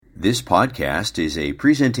This podcast is a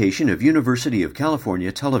presentation of University of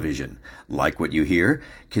California Television. Like what you hear?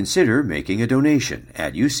 Consider making a donation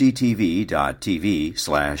at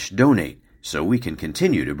uctv.tv/donate so we can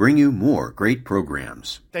continue to bring you more great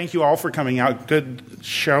programs. Thank you all for coming out. Good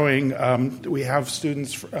showing. We have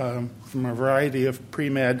students from a variety of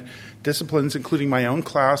pre-med disciplines, including my own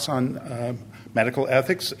class on medical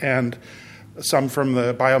ethics and some from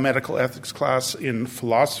the biomedical ethics class in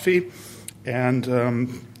philosophy.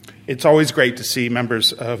 And it's always great to see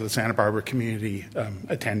members of the Santa Barbara community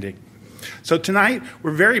attending. So tonight,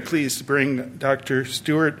 we're very pleased to bring Dr.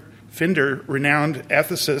 Stuart Finder, renowned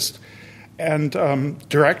ethicist and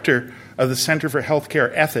director of the Center for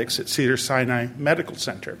Healthcare Ethics at Cedars-Sinai Medical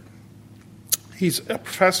Center. He's a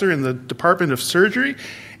professor in the Department of Surgery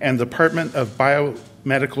and the Department of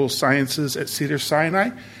Biomedical Sciences at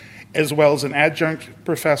Cedars-Sinai, as well as an adjunct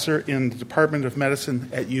professor in the Department of Medicine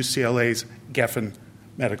at UCLA's Geffen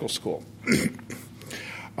Medical School.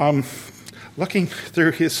 Looking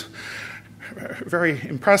through his very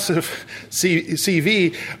impressive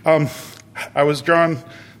CV, I was drawn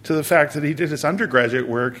to the fact that he did his undergraduate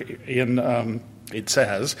work in, it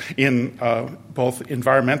says, in both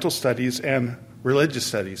environmental studies and religious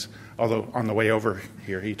studies, although on the way over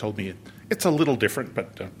here he told me it's a little different,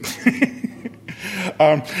 but...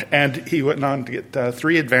 and he went on to get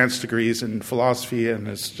 3 advanced degrees in philosophy and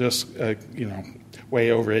is just, way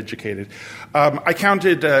overeducated. I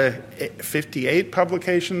counted 58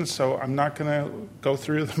 publications, so I'm not going to go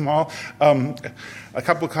through them all. A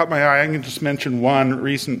couple caught my eye. I can just mention one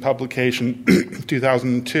recent publication,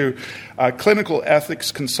 2002, Clinical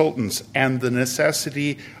Ethics Consultants and the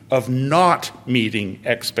Necessity of Not Meeting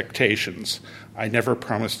Expectations. I Never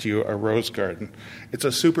Promised You a Rose Garden. It's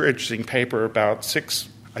a super interesting paper about 6,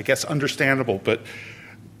 I guess, understandable, but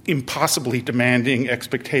impossibly demanding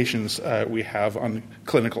expectations we have on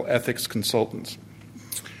clinical ethics consultants.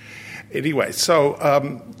 Anyway, so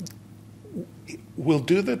we'll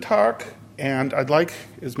do the talk, and I'd like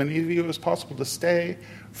as many of you as possible to stay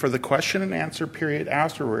for the question and answer period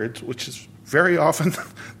afterwards, which is very often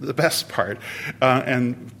the best part.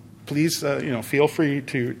 And please, feel free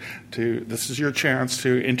to. This is your chance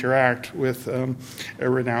to interact with a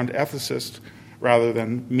renowned ethicist rather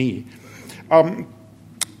than me.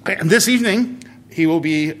 And this evening, he will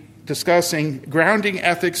be discussing grounding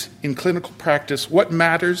ethics in clinical practice, what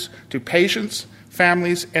matters to patients,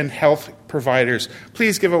 families, and health providers.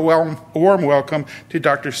 Please give a warm welcome to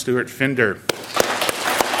Dr. Stuart Finder.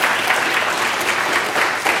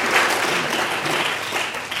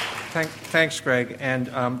 Thanks, Greg.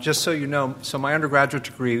 And just so you know, so my undergraduate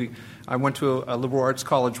degree, I went to a liberal arts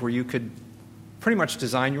college where you could pretty much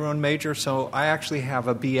design your own major. So I actually have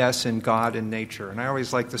a BS in God and Nature. And I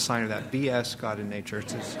always like the sign of that, BS, God and Nature.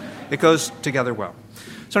 It goes together well.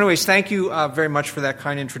 So anyways, thank you very much for that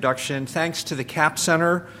kind introduction. Thanks to the CAP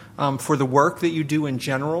Center for the work that you do in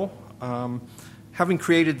general. Having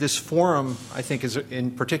created this forum, I think, in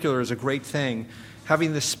particular, is a great thing.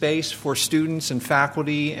 Having the space for students and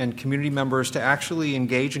faculty and community members to actually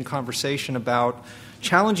engage in conversation about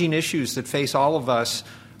challenging issues that face all of us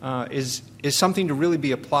is something to really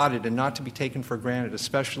be applauded and not to be taken for granted,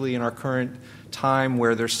 especially in our current time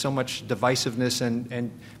where there's so much divisiveness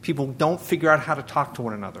and people don't figure out how to talk to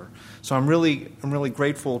one another. So I'm really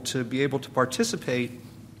grateful to be able to participate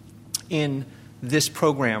in this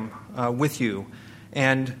program with you,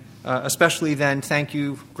 and especially then thank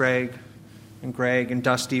you, Greg and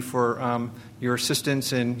Dusty, for your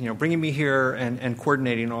assistance in bringing me here and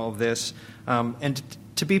coordinating all of this, and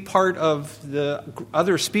to be part of the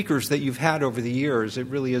other speakers that you've had over the years. It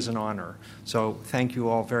really is an honor. So thank you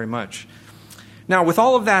all very much. Now, with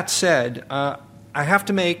all of that said, I have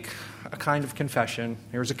to make a kind of confession.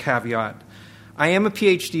 Here's a caveat. I am a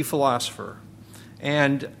PhD philosopher,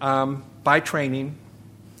 and by training,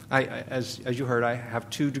 as you heard, I have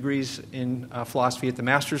 2 degrees in philosophy at the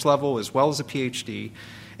master's level as well as a PhD,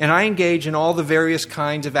 and I engage in all the various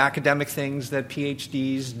kinds of academic things that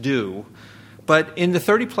PhDs do. But in the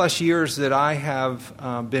 30-plus years that I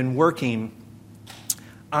have been working,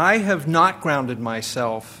 I have not grounded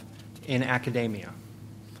myself in academia.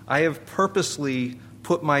 I have purposely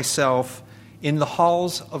put myself in the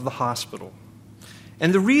halls of the hospital.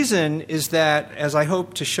 And the reason is that, as I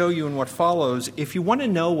hope to show you in what follows, if you want to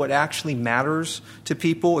know what actually matters to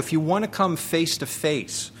people, if you want to come face to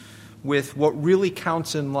face with what really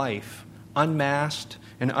counts in life, unmasked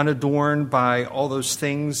and unadorned by all those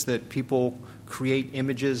things that people create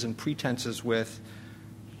images and pretenses with,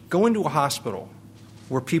 go into a hospital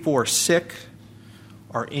where people are sick,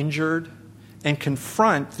 are injured, and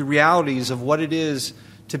confront the realities of what it is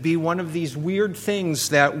to be one of these weird things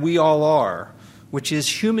that we all are, which is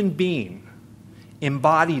human being,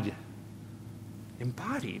 embodied.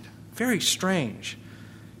 Embodied. Very strange.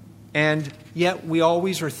 And yet we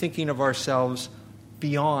always are thinking of ourselves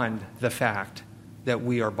beyond the fact that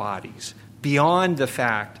we are bodies, beyond the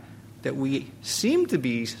fact that we seem to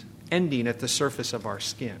be ending at the surface of our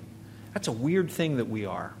skin. That's a weird thing that we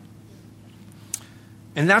are.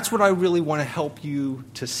 And that's what I really want to help you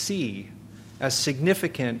to see as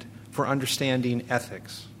significant for understanding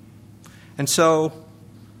ethics. And so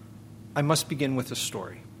I must begin with a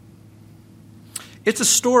story. It's a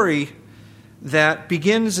story that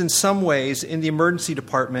begins in some ways in the emergency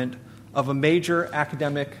department of a major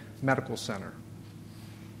academic medical center.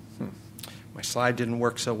 My slide didn't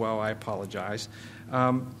work so well, I apologize.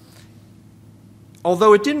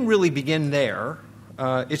 Although it didn't really begin there,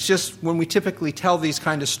 it's just when we typically tell these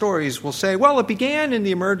kind of stories, we'll say, well, it began in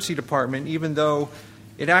the emergency department, even though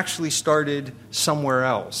it actually started somewhere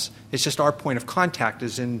else. It's just our point of contact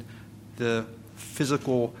is in the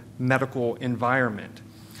physical medical environment.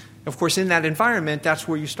 Of course, in that environment, that's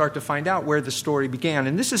where you start to find out where the story began.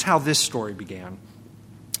 And this is how this story began.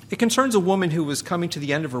 It concerns a woman who was coming to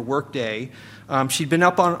the end of her workday. She'd been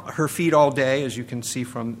up on her feet all day, as you can see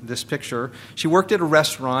from this picture. She worked at a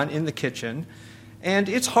restaurant in the kitchen. And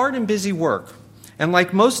it's hard and busy work. And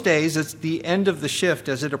like most days, it's the end of the shift.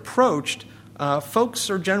 As it approached, folks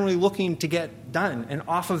are generally looking to get done and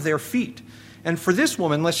off of their feet. And for this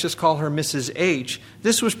woman, let's just call her Mrs. H,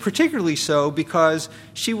 this was particularly so because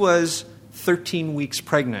she was 13 weeks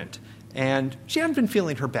pregnant, and she hadn't been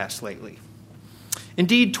feeling her best lately.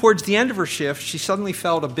 Indeed, towards the end of her shift, she suddenly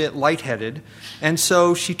felt a bit lightheaded, and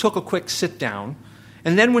so she took a quick sit down.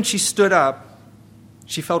 And then when she stood up,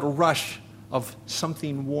 she felt a rush of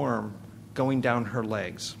something warm going down her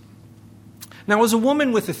legs. Now, as a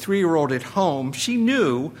woman with a 3-year-old at home, she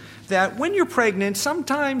knew that when you're pregnant,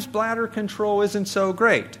 sometimes bladder control isn't so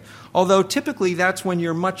great. Although typically that's when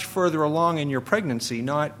you're much further along in your pregnancy,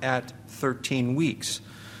 not at 13 weeks.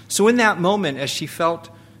 So in that moment, as she felt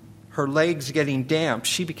her legs getting damp,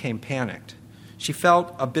 she became panicked. She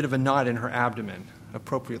felt a bit of a knot in her abdomen,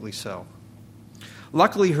 appropriately so.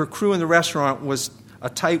 Luckily, her crew in the restaurant was a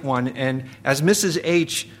tight one, and as Mrs.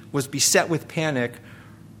 H was beset with panic,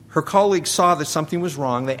 her colleagues saw that something was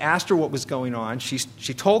wrong. They asked her what was going on. She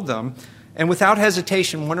told them, and without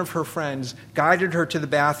hesitation, one of her friends guided her to the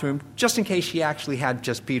bathroom just in case she actually had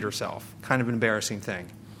just peed herself. Kind of an embarrassing thing.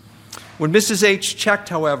 When Mrs. H checked,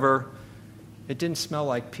 however, it didn't smell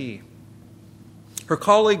like pee. Her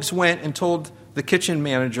colleagues went and told the kitchen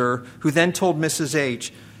manager, who then told Mrs.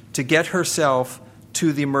 H to get herself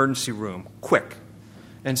to the emergency room, quick.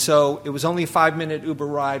 And so it was only a 5-minute Uber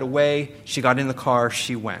ride away. She got in the car,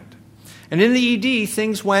 she went. And in the ED,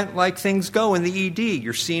 things went like things go in the ED.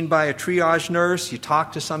 You're seen by a triage nurse, you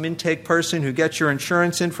talk to some intake person who gets your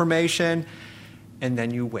insurance information, and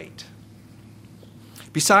then you wait.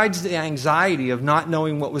 Besides the anxiety of not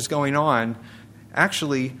knowing what was going on,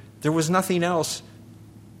 actually, there was nothing else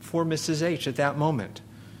for Mrs. H at that moment.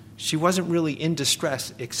 She wasn't really in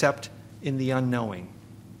distress except in the unknowing.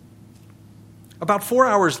 About 4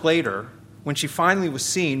 hours later, when she finally was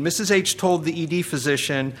seen, Mrs. H told the ED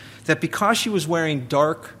physician that because she was wearing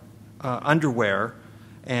dark underwear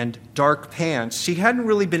and dark pants, she hadn't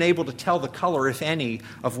really been able to tell the color, if any,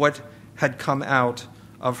 of what had come out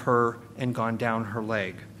of her and gone down her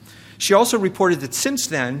leg. She also reported that since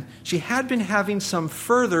then, she had been having some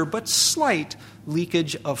further but slight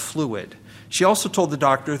leakage of fluid. She also told the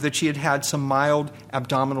doctor that she had had some mild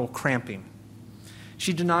abdominal cramping.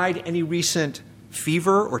 She denied any recent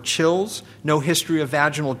fever or chills, no history of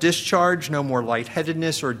vaginal discharge, no more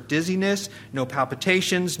lightheadedness or dizziness, no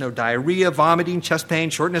palpitations, no diarrhea, vomiting, chest pain,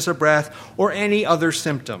 shortness of breath, or any other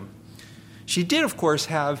symptom. She did, of course,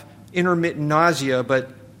 have intermittent nausea, but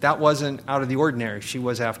that wasn't out of the ordinary. She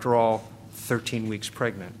was, after all, 13 weeks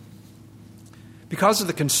pregnant. Because of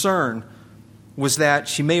the concern was that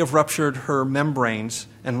she may have ruptured her membranes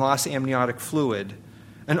and lost amniotic fluid,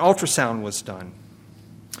 an ultrasound was done.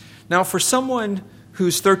 Now, for someone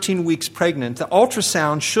who's 13 weeks pregnant, the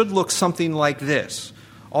ultrasound should look something like this.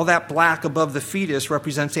 All that black above the fetus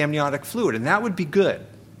represents amniotic fluid, and that would be good.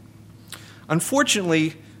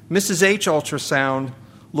 Unfortunately, Mrs. H ultrasound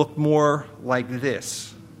looked more like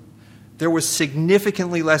this. There was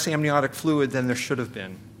significantly less amniotic fluid than there should have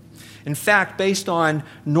been. In fact, based on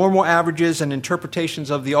normal averages and interpretations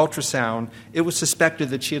of the ultrasound, it was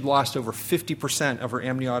suspected that she had lost over 50% of her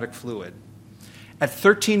amniotic fluid. At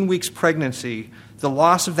 13 weeks pregnancy, the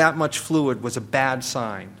loss of that much fluid was a bad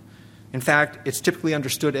sign. In fact, it's typically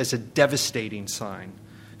understood as a devastating sign.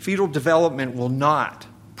 Fetal development will not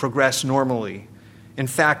progress normally. In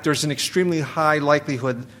fact, there's an extremely high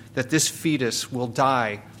likelihood that this fetus will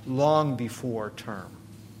die long before term.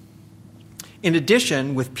 In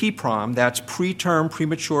addition, with PPROM, that's preterm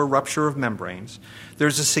premature rupture of membranes,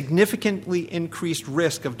 there's a significantly increased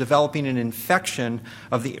risk of developing an infection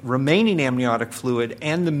of the remaining amniotic fluid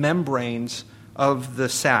and the membranes of the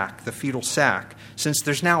sac, the fetal sac, since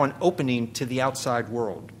there's now an opening to the outside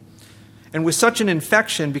world. And with such an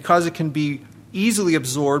infection, because it can be easily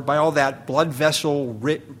absorbed by all that blood vessel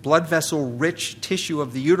rich tissue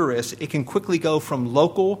of the uterus, it can quickly go from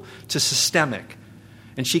local to systemic,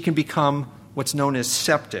 and she can become what's known as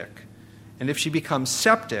septic. And if she becomes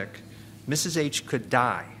septic, Mrs. H could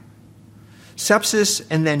die. Sepsis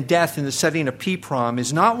and then death in the setting of PPROM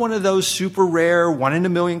is not one of those super rare, 1 in a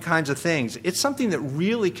million kinds of things. It's something that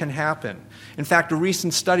really can happen. In fact, a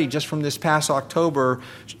recent study just from this past October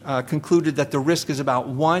concluded that the risk is about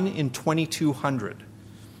 1 in 2,200.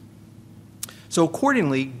 So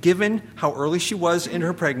accordingly, given how early she was in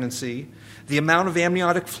her pregnancy, the amount of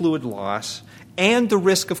amniotic fluid loss, and the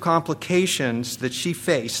risk of complications that she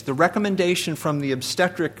faced, the recommendation from the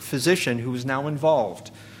obstetric physician who was now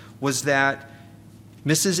involved was that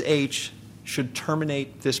Mrs. H should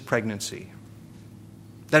terminate this pregnancy.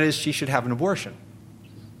 That is, she should have an abortion.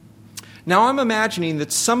 Now, I'm imagining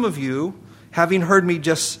that some of you, having heard me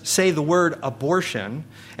just say the word abortion,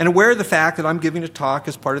 and aware of the fact that I'm giving a talk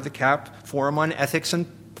as part of the CAP Forum on Ethics and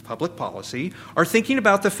Public Policy, are thinking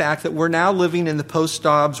about the fact that we're now living in the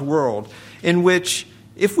post-Dobbs world, in which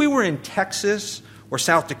if we were in Texas or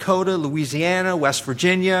South Dakota, Louisiana, West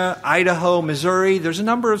Virginia, Idaho, Missouri, there's a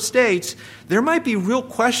number of states, there might be real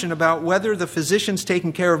question about whether the physicians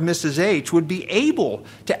taking care of Mrs. H would be able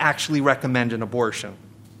to actually recommend an abortion.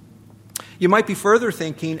 You might be further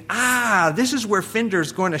thinking, this is where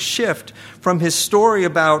Finder's going to shift from his story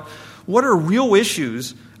about what are real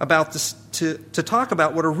issues about this, to talk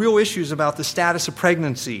about what are real issues about the status of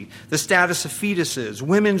pregnancy, the status of fetuses,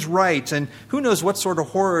 women's rights, and who knows what sort of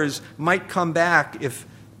horrors might come back if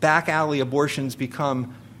back alley abortions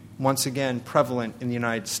become once again prevalent in the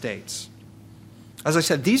United States. As I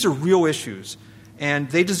said, these are real issues, and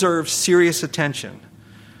they deserve serious attention.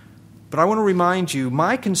 But I want to remind you,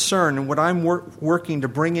 my concern and what I'm working to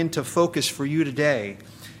bring into focus for you today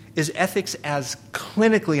is ethics as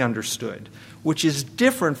clinically understood, which is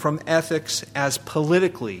different from ethics as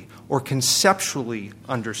politically or conceptually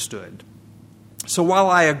understood. So while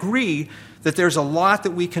I agree that there's a lot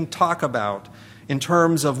that we can talk about in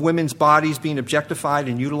terms of women's bodies being objectified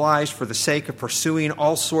and utilized for the sake of pursuing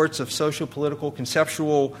all sorts of socio-political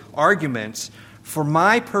conceptual arguments, for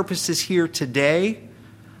my purposes here today,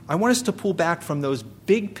 I want us to pull back from those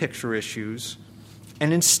big picture issues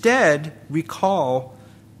and instead recall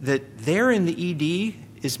that there in the ED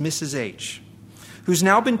is Mrs. H, who's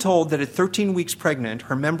now been told that at 13 weeks pregnant,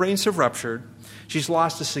 her membranes have ruptured, she's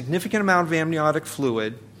lost a significant amount of amniotic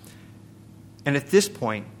fluid, and at this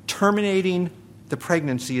point, terminating the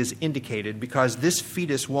pregnancy is indicated because this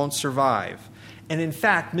fetus won't survive. And in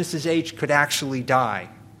fact, Mrs. H could actually die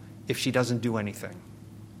if she doesn't do anything.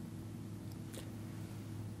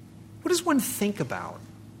 What does one think about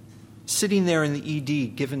sitting there in the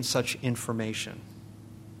ED given such information?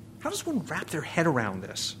 How does one wrap their head around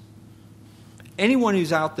this? Anyone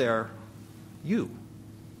who's out there, you,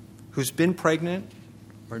 who's been pregnant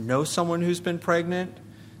or knows someone who's been pregnant,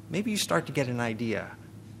 maybe you start to get an idea.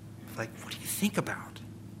 Like, what do you think about?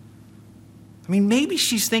 I mean, maybe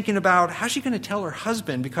she's thinking about how's she going to tell her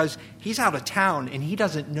husband because he's out of town and he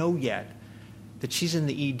doesn't know yet that she's in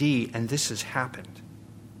the ED and this has happened.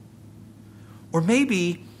 Or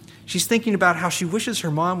maybe she's thinking about how she wishes her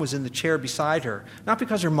mom was in the chair beside her, not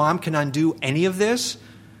because her mom can undo any of this,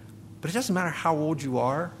 but it doesn't matter how old you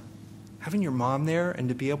are. Having your mom there and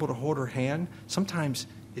to be able to hold her hand sometimes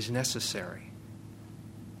is necessary.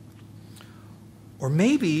 Or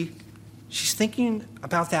maybe she's thinking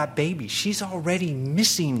about that baby. She's already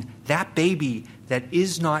missing that baby that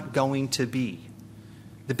is not going to be.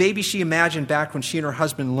 The baby she imagined back when she and her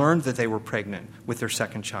husband learned that they were pregnant with their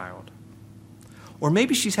second child. Or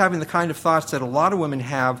maybe she's having the kind of thoughts that a lot of women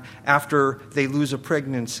have after they lose a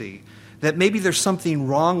pregnancy, that maybe there's something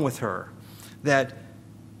wrong with her, that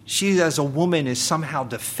she as a woman is somehow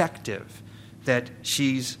defective, that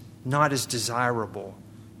she's not as desirable.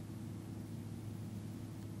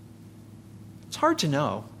 It's hard to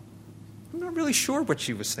know. I'm not really sure what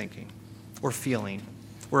she was thinking or feeling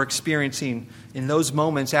or experiencing in those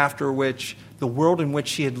moments after which the world in which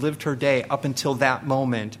she had lived her day up until that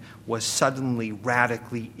moment was suddenly,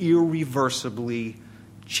 radically, irreversibly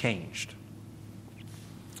changed.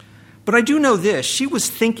 But I do know this. She was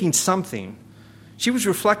thinking something. She was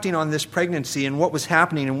reflecting on this pregnancy and what was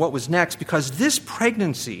happening and what was next, because this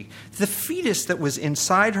pregnancy, the fetus that was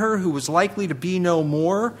inside her, who was likely to be no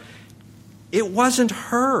more, it wasn't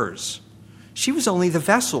hers. She was only the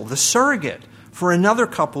vessel, the surrogate for another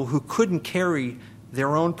couple who couldn't carry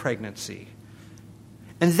their own pregnancy.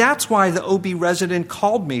 And that's why the OB resident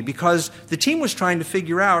called me, because the team was trying to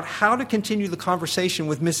figure out how to continue the conversation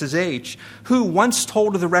with Mrs. H, who, once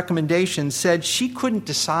told of the recommendation, said she couldn't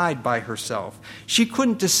decide by herself. She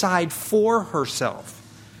couldn't decide for herself.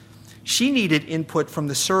 She needed input from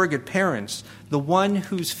the surrogate parents, the one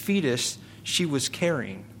whose fetus she was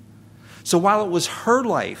carrying. So while it was her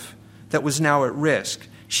life that was now at risk,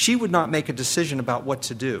 she would not make a decision about what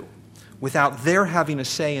to do without their having a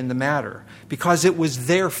say in the matter, because it was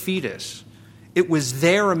their fetus. It was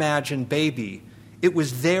their imagined baby. It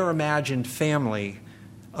was their imagined family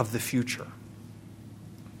of the future.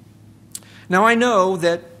 Now, I know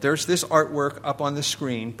that there's this artwork up on the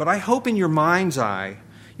screen, but I hope in your mind's eye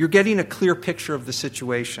you're getting a clear picture of the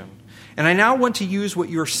situation. And I now want to use what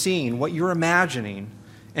you're seeing, what you're imagining,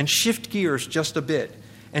 and shift gears just a bit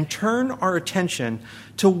and turn our attention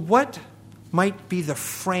to what might be the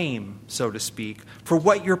frame, so to speak, for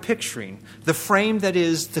what you're picturing, the frame that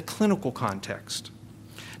is the clinical context.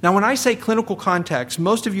 Now, when I say clinical context,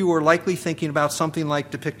 most of you are likely thinking about something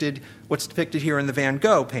like what's depicted here in the Van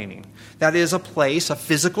Gogh painting. That is a place, a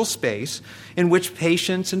physical space, in which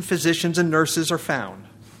patients and physicians and nurses are found.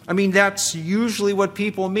 I mean, that's usually what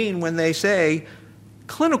people mean when they say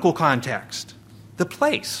clinical context, the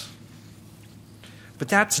place. But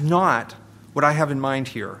that's not what I have in mind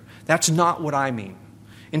here. That's not what I mean.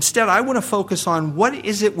 Instead, I want to focus on what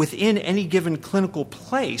is it within any given clinical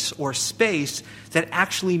place or space that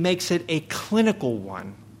actually makes it a clinical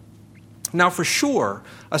one. Now, for sure,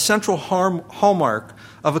 a central hallmark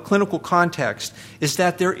of a clinical context is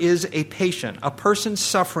that there is a patient, a person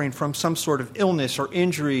suffering from some sort of illness or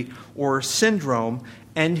injury or syndrome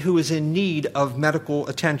and who is in need of medical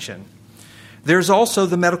attention. There's also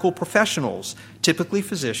the medical professionals, typically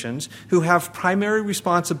physicians, who have primary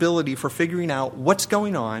responsibility for figuring out what's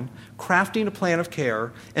going on, crafting a plan of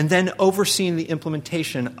care, and then overseeing the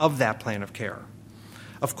implementation of that plan of care.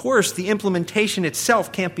 Of course, the implementation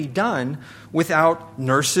itself can't be done without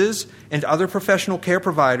nurses and other professional care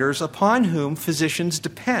providers upon whom physicians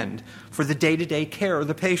depend for the day-to-day care of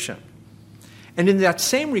the patient. And in that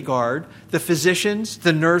same regard, the physicians,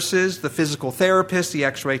 the nurses, the physical therapists, the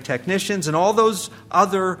x-ray technicians, and all those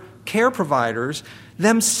other care providers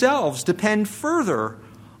themselves depend further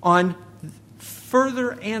on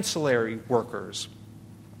further ancillary workers.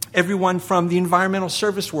 Everyone from the environmental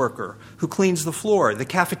service worker who cleans the floor, the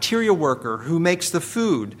cafeteria worker who makes the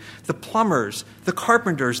food, the plumbers, the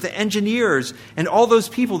carpenters, the engineers, and all those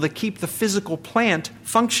people that keep the physical plant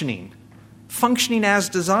functioning as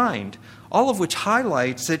designed. All of which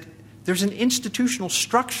highlights that there's an institutional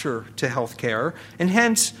structure to healthcare, and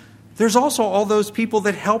hence there's also all those people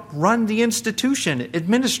that help run the institution,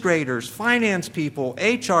 administrators, finance people,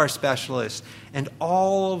 HR specialists, and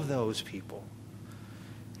all of those people.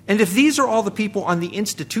 And if these are all the people on the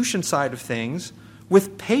institution side of things,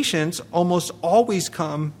 with patients almost always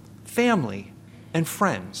come family and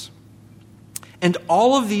friends. And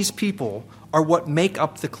all of these people are what make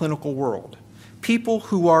up the clinical world. People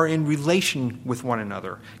who are in relation with one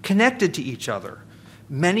another, connected to each other,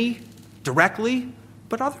 many directly,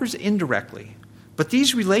 but others indirectly. But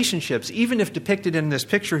these relationships, even if depicted in this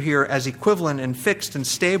picture here as equivalent and fixed and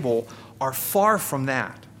stable, are far from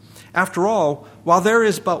that. After all, while there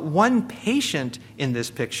is but one patient in this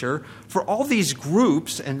picture, for all these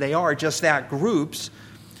groups, and they are just that, groups,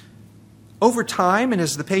 over time, and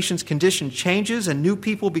as the patient's condition changes and new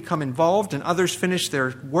people become involved and others finish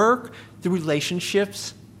their work, the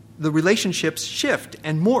relationships shift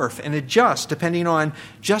and morph and adjust depending on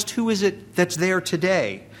just who is it that's there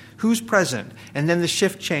today, who's present, and then the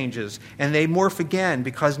shift changes and they morph again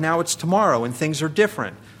because now it's tomorrow and things are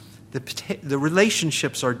different. The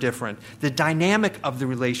relationships are different. The dynamic of the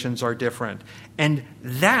relations are different. And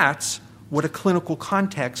that's what a clinical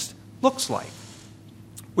context looks like.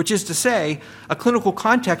 Which is to say, a clinical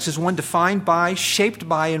context is one defined by, shaped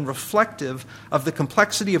by, and reflective of the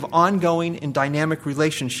complexity of ongoing and dynamic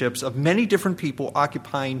relationships of many different people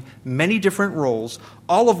occupying many different roles,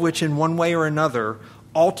 all of which in one way or another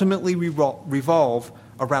ultimately revolve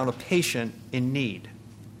around a patient in need.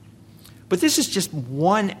 But this is just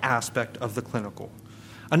one aspect of the clinical.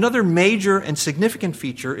 Another major and significant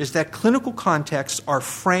feature is that clinical contexts are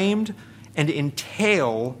framed and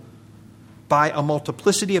entail by a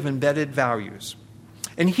multiplicity of embedded values.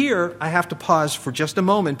 And here, I have to pause for just a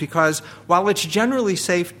moment because while it's generally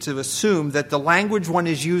safe to assume that the language one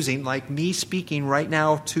is using, like me speaking right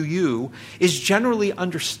now to you, is generally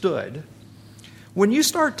understood, when you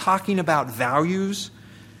start talking about values,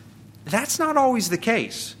 that's not always the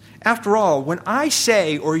case. After all, when I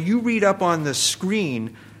say, or you read up on the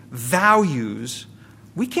screen, values,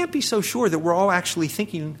 we can't be so sure that we're all actually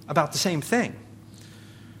thinking about the same thing.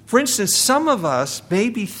 For instance, some of us may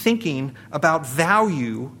be thinking about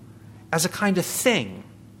value as a kind of thing,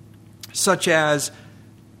 such as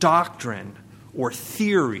doctrine or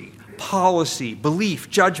theory, policy, belief,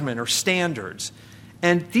 judgment, or standards.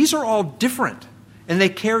 And these are all different, and they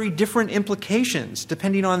carry different implications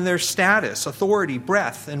depending on their status, authority,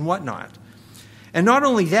 breadth, and whatnot. And not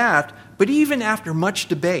only that, but even after much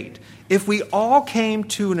debate, if we all came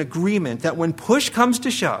to an agreement that when push comes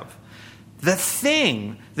to shove, the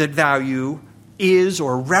thing that value is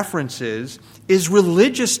or references is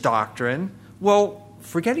religious doctrine, well,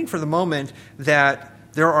 forgetting for the moment that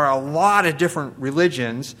there are a lot of different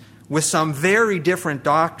religions with some very different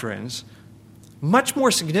doctrines, much more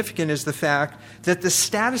significant is the fact that the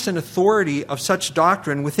status and authority of such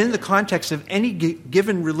doctrine within the context of any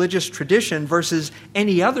given religious tradition versus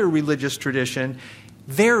any other religious tradition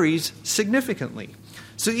varies significantly.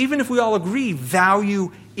 So even if we all agree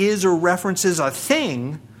value is or references a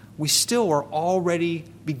thing, we still are already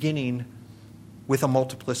beginning with a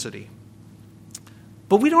multiplicity.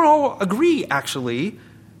 But we don't all agree, actually,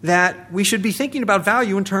 that we should be thinking about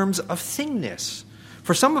value in terms of thingness.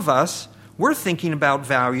 For some of us, we're thinking about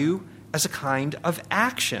value as a kind of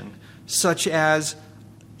action, such as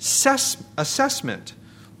assessment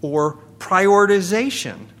or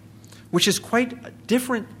prioritization, which is quite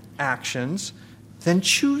different actions than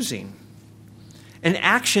choosing. An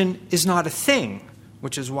action is not a thing,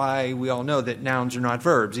 which is why we all know that nouns are not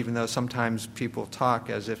verbs, even though sometimes people talk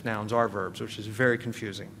as if nouns are verbs, which is very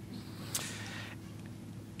confusing.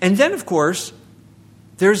 And then, of course,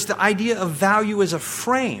 there's the idea of value as a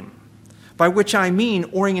frame, by which I mean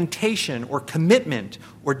orientation or commitment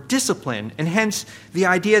or discipline, and hence the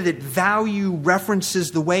idea that value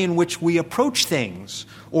references the way in which we approach things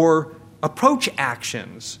or approach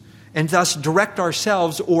actions, and thus direct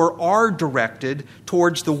ourselves or are directed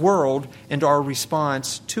towards the world and our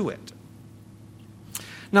response to it.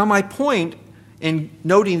 Now, my point in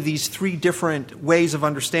noting these three different ways of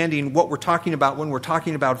understanding what we're talking about when we're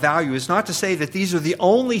talking about value is not to say that these are the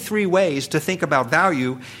only three ways to think about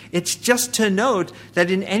value. It's just to note that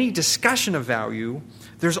in any discussion of value,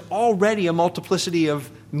 there's already a multiplicity of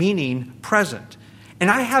meaning present. And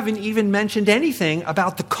I haven't even mentioned anything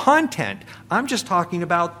about the content. I'm just talking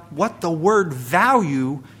about what the word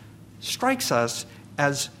value strikes us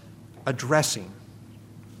as addressing.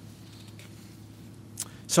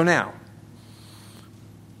 So now,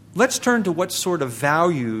 let's turn to what sort of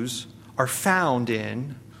values are found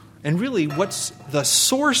in, and really what's the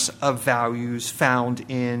source of values found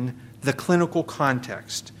in the clinical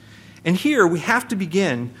context. And here we have to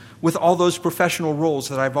begin with all those professional roles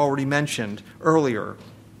that I've already mentioned earlier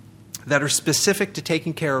that are specific to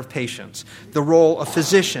taking care of patients. The role of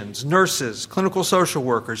physicians, nurses, clinical social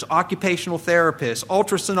workers, occupational therapists,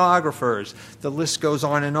 ultrasonographers, the list goes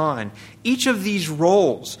on and on. Each of these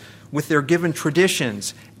roles, with their given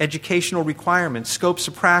traditions, educational requirements, scopes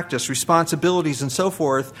of practice, responsibilities, and so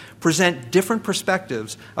forth, present different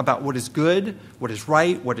perspectives about what is good, what is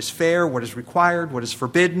right, what is fair, what is required, what is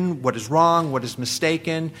forbidden, what is wrong, what is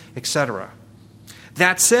mistaken, etc.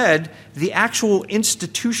 That said, the actual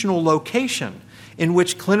institutional location in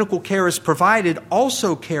which clinical care is provided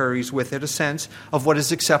also carries with it a sense of what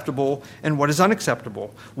is acceptable and what is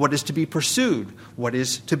unacceptable, what is to be pursued, what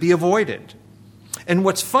is to be avoided. And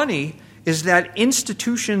what's funny is that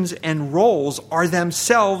institutions and roles are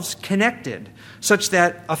themselves connected, such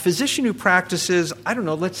that a physician who practices,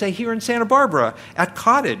 let's say here in Santa Barbara at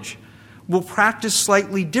Cottage, will practice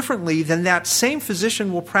slightly differently than that same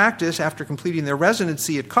physician will practice after completing their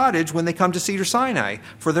residency at Cottage when they come to Cedars-Sinai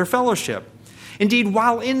for their fellowship. Indeed,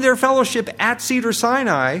 while in their fellowship at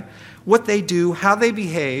Cedars-Sinai, what they do, how they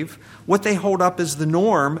behave, what they hold up as the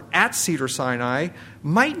norm at Cedars-Sinai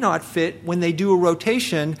might not fit when they do a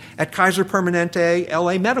rotation at Kaiser Permanente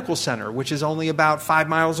LA Medical Center, which is only about 5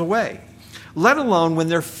 miles away. Let alone when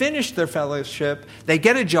they're finished their fellowship, they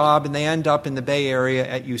get a job and they end up in the Bay Area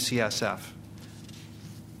at UCSF.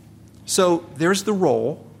 So there's the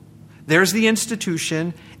role, there's the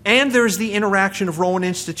institution, and there's the interaction of role and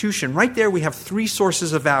institution. Right there we have three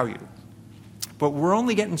sources of value. But we're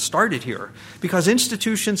only getting started here because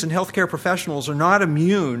institutions and healthcare professionals are not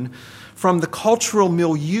immune from the cultural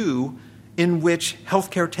milieu in which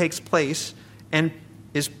healthcare takes place and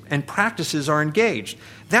and practices are engaged.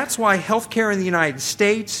 That's why healthcare in the United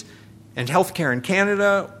States and healthcare in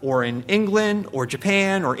Canada or in England or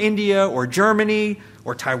Japan or India or Germany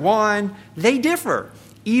or Taiwan, they differ,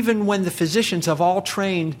 even when the physicians have all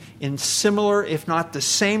trained in similar, if not the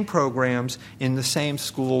same programs, in the same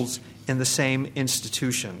schools, in the same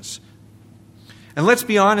institutions. And let's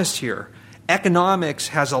be honest here. Economics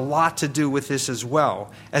has a lot to do with this as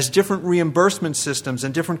well, as different reimbursement systems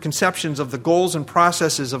and different conceptions of the goals and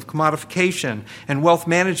processes of commodification and wealth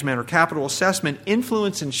management or capital assessment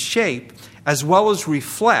influence and shape, as well as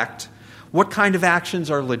reflect, what kind of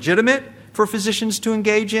actions are legitimate for physicians to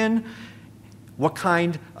engage in, what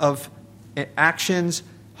kind of actions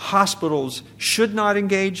hospitals should not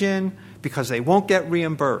engage in because they won't get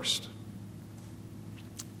reimbursed.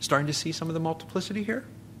 Starting to see some of the multiplicity here?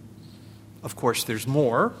 Of course, there's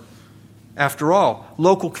more. After all,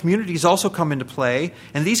 local communities also come into play,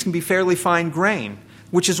 and these can be fairly fine-grained,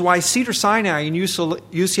 which is why Cedars-Sinai and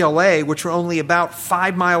UCLA, which are only about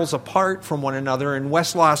 5 miles apart from one another in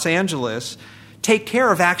West Los Angeles, take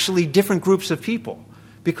care of actually different groups of people,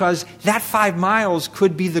 because that 5 miles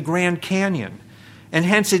could be the Grand Canyon, and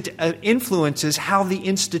hence it influences how the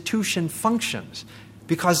institution functions,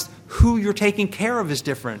 because who you're taking care of is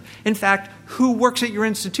different. In fact, who works at your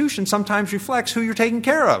institution sometimes reflects who you're taking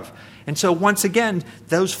care of. And so once again,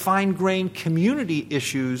 those fine-grained community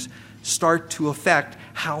issues start to affect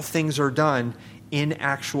how things are done in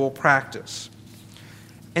actual practice.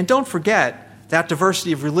 And don't forget that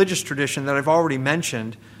diversity of religious tradition that I've already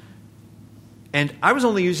mentioned. And I was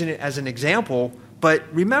only using it as an example, but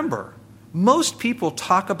remember, most people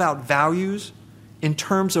talk about values in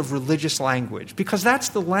terms of religious language, because that's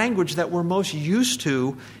the language that we're most used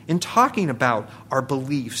to in talking about our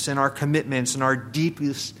beliefs and our commitments and our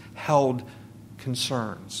deepest held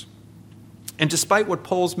concerns. And despite what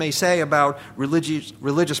polls may say about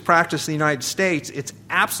religious practice in the United States, it's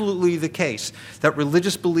absolutely the case that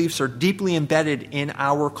religious beliefs are deeply embedded in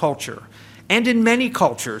our culture. And in many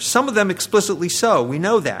cultures, some of them explicitly so. We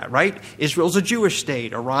know that, right? Israel's a Jewish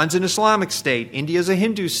state. Iran's an Islamic state. India's a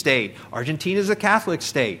Hindu state. Argentina's a Catholic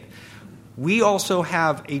state. We also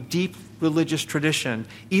have a deep religious tradition,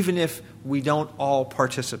 even if we don't all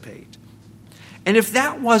participate. And if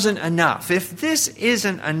that wasn't enough, if this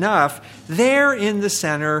isn't enough, there in the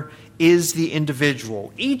center is the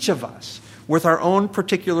individual, each of us, with our own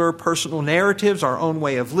particular personal narratives, our own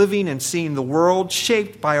way of living and seeing the world,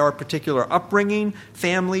 shaped by our particular upbringing,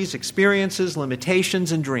 families, experiences,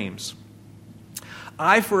 limitations, and dreams.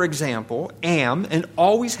 I, for example, am and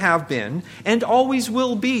always have been and always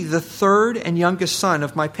will be the third and youngest son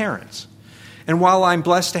of my parents. And while I'm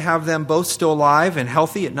blessed to have them both still alive and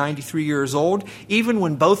healthy at 93 years old, even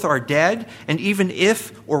when both are dead, and even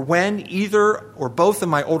if or when either or both of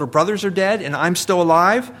my older brothers are dead and I'm still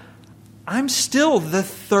alive, I'm still the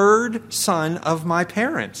third son of my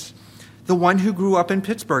parents, the one who grew up in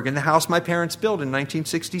Pittsburgh in the house my parents built in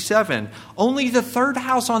 1967, only the third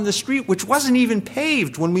house on the street, which wasn't even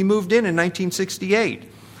paved when we moved in 1968.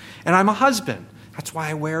 And I'm a husband. That's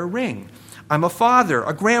why I wear a ring. I'm a father,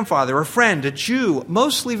 a grandfather, a friend, a Jew,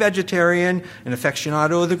 mostly vegetarian, an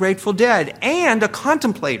aficionado of the Grateful Dead, and a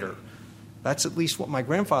contemplator. That's at least what my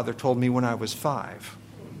grandfather told me when I was 5.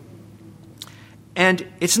 And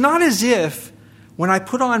it's not as if when I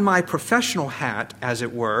put on my professional hat, as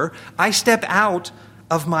it were, I step out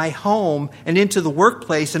of my home and into the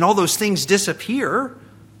workplace and all those things disappear.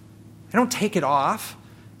 I don't take it off.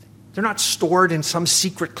 They're not stored in some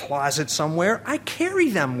secret closet somewhere. I carry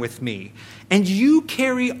them with me. And you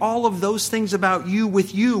carry all of those things about you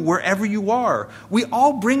with you wherever you are. We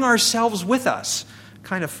all bring ourselves with us.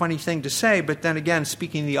 Kind of funny thing to say, but then again,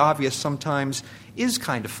 speaking the obvious sometimes is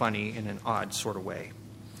kind of funny in an odd sort of way.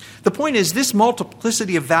 The point is, this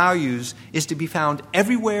multiplicity of values is to be found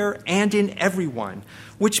everywhere and in everyone,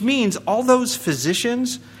 which means all those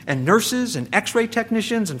physicians and nurses and x-ray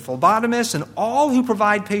technicians and phlebotomists and all who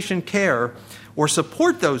provide patient care or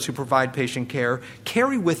support those who provide patient care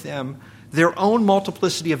carry with them their own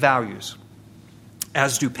multiplicity of values,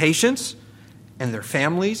 as do patients and their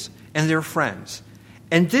families and their friends.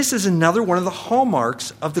 And this is another one of the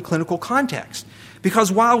hallmarks of the clinical context.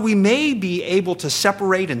 Because while we may be able to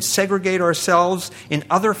separate and segregate ourselves in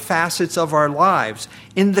other facets of our lives,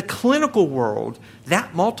 in the clinical world,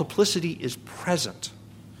 that multiplicity is present.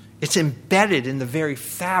 It's embedded in the very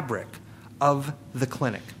fabric of the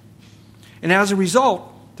clinic. And as a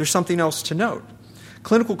result, there's something else to note.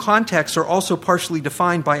 Clinical contexts are also partially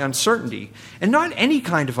defined by uncertainty, and not any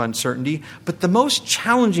kind of uncertainty, but the most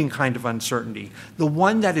challenging kind of uncertainty, the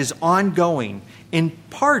one that is ongoing, in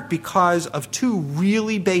part because of two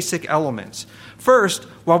really basic elements. First,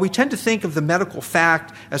 while we tend to think of the medical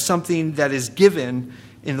fact as something that is given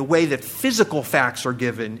in the way that physical facts are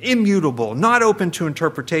given, immutable, not open to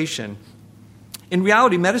interpretation, in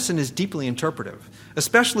reality, medicine is deeply interpretive,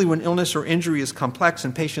 especially when illness or injury is complex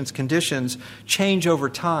and patients' conditions change over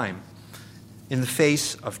time in the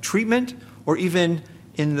face of treatment or even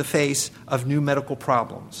in the face of new medical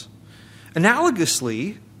problems.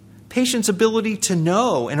 Analogously, patients' ability to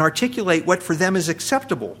know and articulate what for them is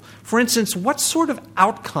acceptable. For instance, what sort of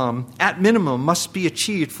outcome, at minimum, must be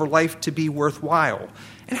achieved for life to be worthwhile?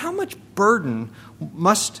 And how much burden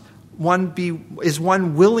is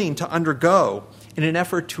one willing to undergo in an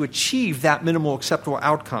effort to achieve that minimal acceptable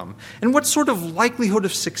outcome? And what sort of likelihood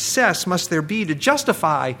of success must there be to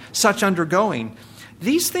justify such undergoing?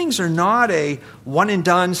 These things are not a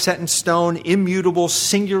one-and-done, set-in-stone, immutable,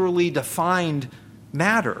 singularly defined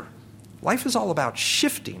matter. Life is all about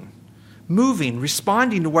shifting, moving,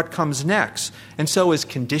 responding to what comes next. And so as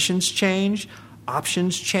conditions change,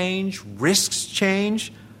 options change, risks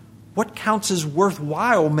change, what counts as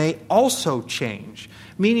worthwhile may also change,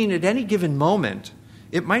 meaning at any given moment,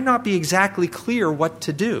 it might not be exactly clear what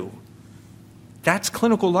to do. That's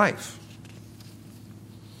clinical life.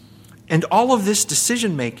 And all of this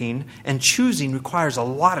decision-making and choosing requires a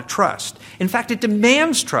lot of trust. In fact, it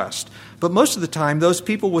demands trust. But most of the time, those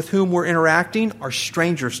people with whom we're interacting are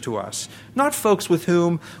strangers to us, not folks with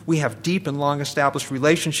whom we have deep and long-established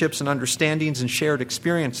relationships and understandings and shared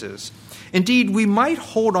experiences. Indeed, we might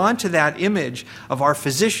hold on to that image of our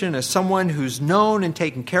physician as someone who's known and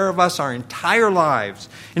taken care of us our entire lives.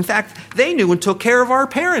 In fact, they knew and took care of our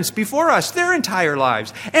parents before us their entire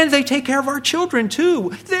lives. And they take care of our children,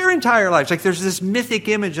 too, their entire lives. Like there's this mythic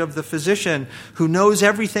image of the physician who knows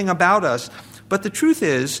everything about us. But the truth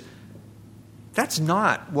is, that's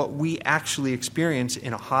not what we actually experience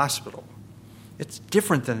in a hospital. It's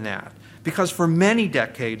different than that. Because for many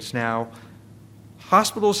decades now,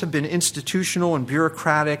 hospitals have been institutional and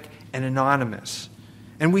bureaucratic and anonymous.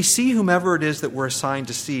 And we see whomever it is that we're assigned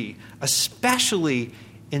to see, especially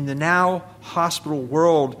in the now hospital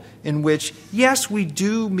world in which, yes, we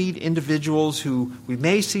do meet individuals who we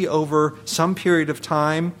may see over some period of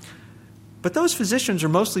time, but those physicians are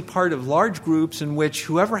mostly part of large groups in which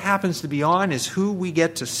whoever happens to be on is who we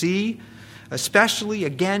get to see, especially,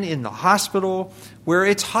 again, in the hospital, where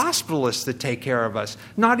it's hospitalists that take care of us,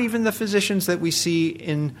 not even the physicians that we see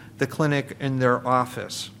in the clinic in their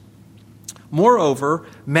office. Moreover,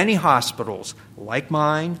 many hospitals, like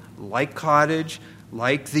mine, like Cottage,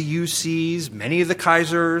 like the UCs, many of the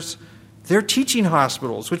Kaisers, they're teaching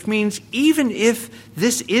hospitals, which means even if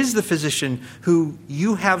this is the physician who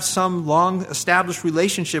you have some long-established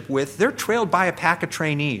relationship with, they're trailed by a pack of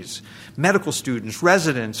trainees, medical students,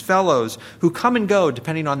 residents, fellows, who come and go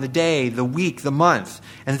depending on the day, the week, the month,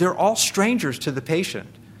 and they're all strangers to the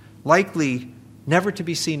patient, likely never to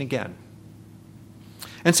be seen again.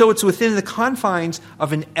 And so it's within the confines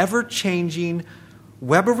of an ever-changing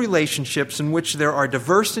web of relationships in which there are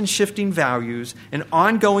diverse and shifting values and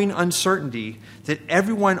ongoing uncertainty that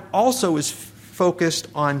everyone also is focused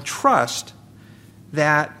on trust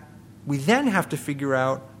that we then have to figure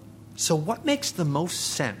out, so what makes the most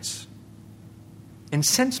sense? And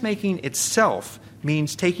sense-making itself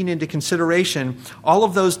means taking into consideration all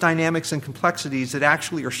of those dynamics and complexities that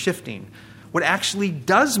actually are shifting. What actually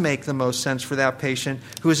does make the most sense for that patient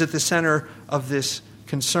who is at the center of this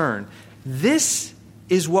concern. This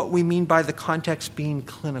is what we mean by the context being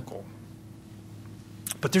clinical.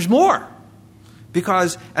 But there's more.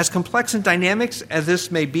 Because as complex and dynamic as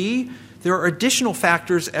this may be, there are additional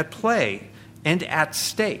factors at play and at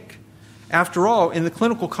stake. After all, in the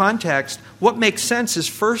clinical context, what makes sense is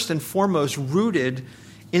first and foremost rooted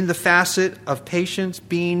in the facet of patients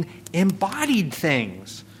being embodied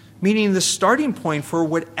things. Meaning the starting point for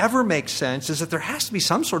whatever makes sense is that there has to be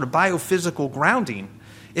some sort of biophysical grounding.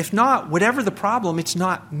 If not, whatever the problem, it's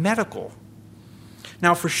not medical.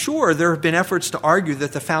 Now, for sure, there have been efforts to argue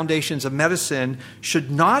that the foundations of medicine should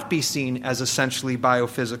not be seen as essentially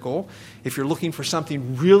biophysical. If you're looking for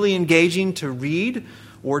something really engaging to read,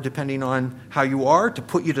 or depending on how you are, to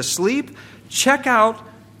put you to sleep,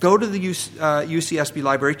 go to the UCSB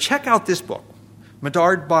library, check out this book,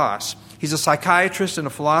 Medard Boss. He's a psychiatrist and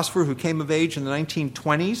a philosopher who came of age in the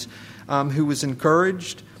 1920s, who was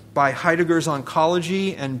encouraged by Heidegger's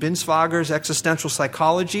oncology and Binswager's existential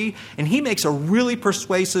psychology, and he makes a really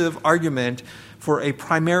persuasive argument for a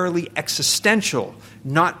primarily existential,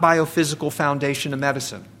 not biophysical foundation of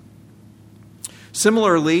medicine.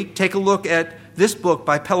 Similarly, take a look at this book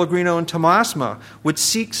by Pellegrino and Tomasma, which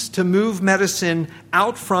seeks to move medicine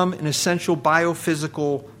out from an essential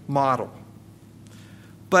biophysical model.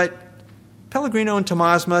 But Pellegrino and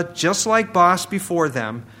Tomasma, just like Boss before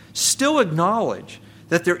them, still acknowledge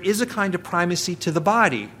that there is a kind of primacy to the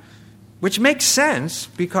body, which makes sense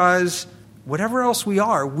because whatever else we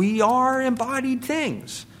are embodied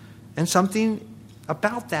things. And something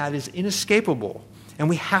about that is inescapable, and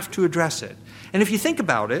we have to address it. And if you think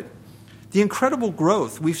about it, the incredible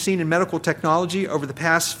growth we've seen in medical technology over the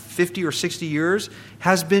past 50 or 60 years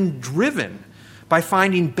has been driven by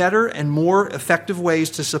finding better and more effective ways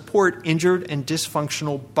to support injured and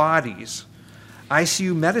dysfunctional bodies.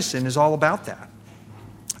 ICU medicine is all about that.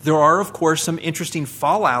 There are, of course, some interesting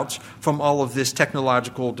fallouts from all of this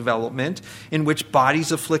technological development in which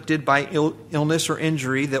bodies afflicted by illness or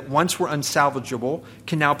injury that once were unsalvageable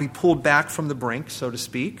can now be pulled back from the brink, so to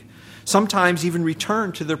speak, sometimes even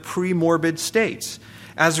return to their pre-morbid states.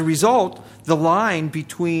 As a result, the line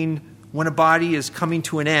between when a body is coming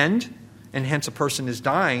to an end, and hence a person is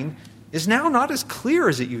dying, is now not as clear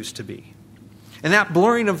as it used to be. And that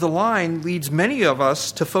blurring of the line leads many of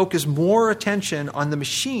us to focus more attention on the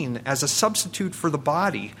machine as a substitute for the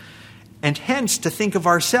body, and hence to think of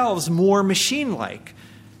ourselves more machine-like,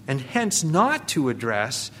 and hence not to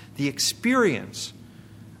address the experience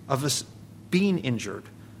of us being injured,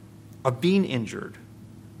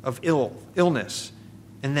 of illness,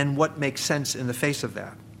 and then what makes sense in the face of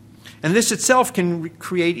that. And this itself can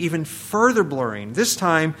create even further blurring, this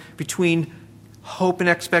time between hope and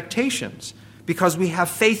expectations, because we have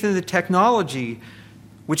faith in the technology,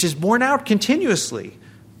 which is borne out continuously.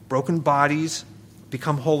 Broken bodies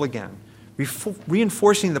become whole again,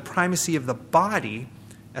 reinforcing the primacy of the body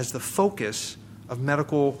as the focus of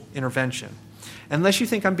medical intervention. Unless you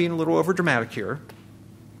think I'm being a little overdramatic here,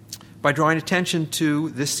 by drawing attention to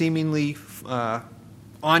this seemingly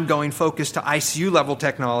ongoing focus to ICU-level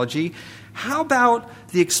technology, how about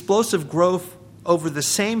the explosive growth over the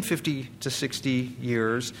same 50 to 60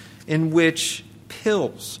 years in which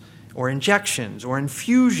pills or injections or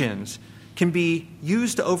infusions can be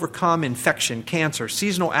used to overcome infection, cancer,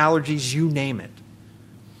 seasonal allergies, you name it.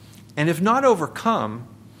 And if not overcome,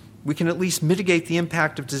 we can at least mitigate the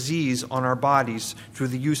impact of disease on our bodies through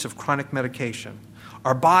the use of chronic medication.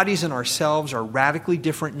 Our bodies and ourselves are radically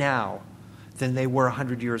different now than they were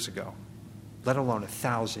 100 years ago, let alone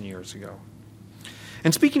 1,000 years ago.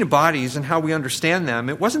 And speaking of bodies and how we understand them,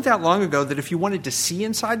 it wasn't that long ago that if you wanted to see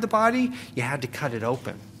inside the body, you had to cut it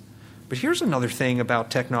open. But here's another thing about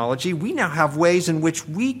technology. We now have ways in which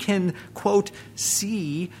we can, quote,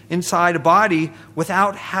 see inside a body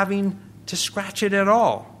without having to scratch it at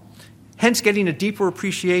all. Hence getting a deeper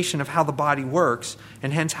appreciation of how the body works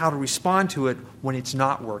and hence how to respond to it when it's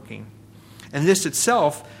not working. And this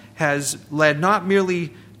itself has led not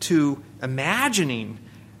merely to imagining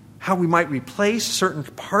how we might replace certain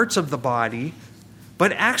parts of the body,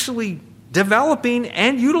 but actually developing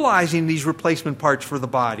and utilizing these replacement parts for the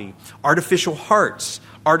body. Artificial hearts,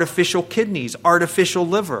 artificial kidneys, artificial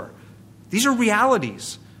liver. These are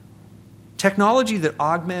realities. Technology that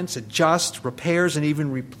augments, adjusts, repairs, and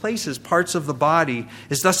even replaces parts of the body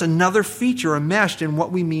is thus another feature enmeshed in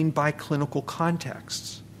what we mean by clinical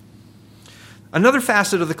contexts. Another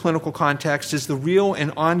facet of the clinical context is the real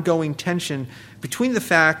and ongoing tension between the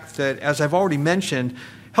fact that, as I've already mentioned,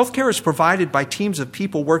 healthcare is provided by teams of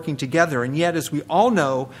people working together, and yet, as we all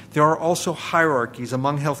know, there are also hierarchies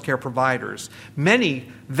among healthcare providers. Many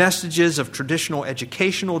vestiges of traditional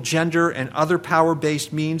educational, gender, and other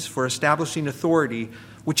power-based means for establishing authority,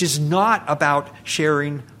 which is not about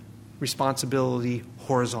sharing responsibility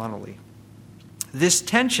horizontally. This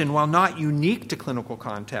tension, while not unique to clinical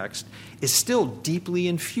context, is still deeply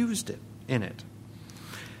infused in it.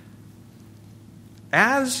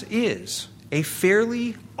 As is a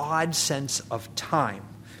fairly odd sense of time.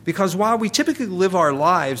 Because while we typically live our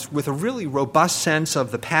lives with a really robust sense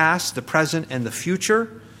of the past, the present, and the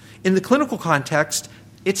future, in the clinical context,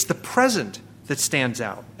 it's the present that stands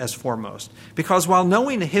out as foremost. Because while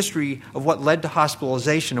knowing the history of what led to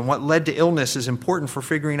hospitalization and what led to illness is important for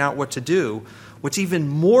figuring out what to do, what's even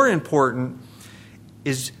more important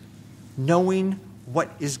is knowing what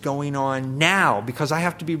is going on now, because I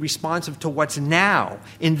have to be responsive to what's now,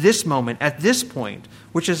 in this moment, at this point,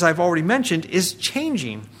 which, as I've already mentioned, is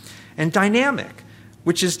changing and dynamic.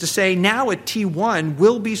 which is to say now at T1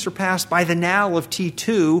 will be surpassed by the now of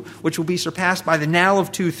T2, which will be surpassed by the now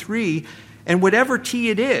of T3, and whatever T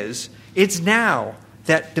it is, it's now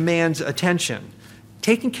that demands attention.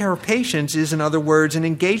 Taking care of patients is, in other words, an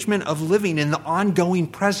engagement of living in the ongoing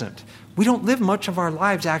present. We don't live much of our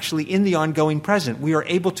lives actually in the ongoing present. We are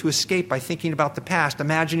able to escape by thinking about the past,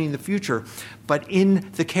 imagining the future. But in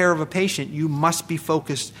the care of a patient, you must be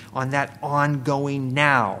focused on that ongoing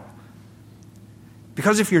now.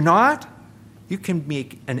 Because if you're not, you can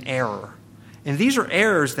make an error. And these are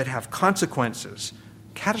errors that have consequences,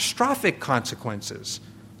 catastrophic consequences.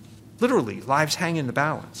 Literally, lives hang in the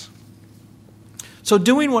balance. So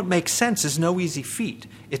doing what makes sense is no easy feat.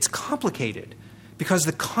 It's complicated because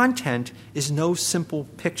the content is no simple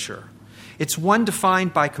picture. It's one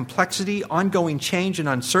defined by complexity, ongoing change and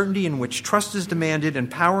uncertainty in which trust is demanded and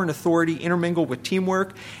power and authority intermingle with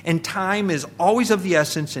teamwork, and time is always of the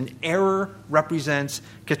essence and error represents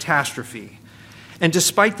catastrophe. And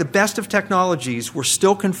despite the best of technologies, we're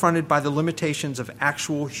still confronted by the limitations of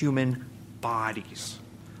actual human bodies.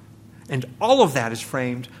 And all of that is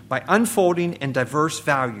framed by unfolding and diverse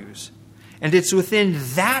values. And it's within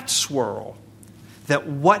that swirl that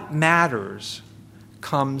what matters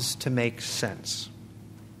comes to make sense.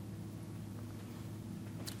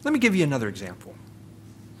 Let me give you another example.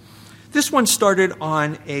 This one started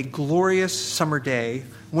on a glorious summer day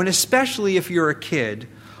when, especially if you're a kid,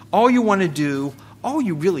 all you want to do, all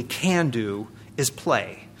you really can do, is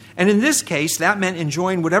play. And in this case, that meant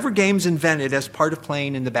enjoying whatever games invented as part of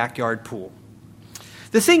playing in the backyard pool.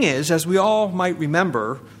 The thing is, as we all might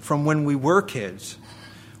remember from when we were kids,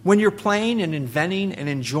 when you're playing and inventing and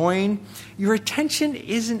enjoying, your attention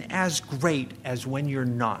isn't as great as when you're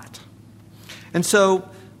not. And so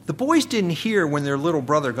the boys didn't hear when their little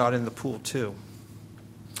brother got in the pool too.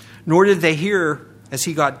 Nor did they hear as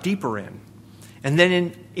he got deeper in, and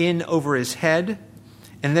then in over his head,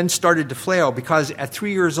 and then started to flail because at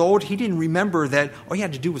 3 years old, he didn't remember that all you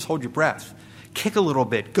had to do was hold your breath, kick a little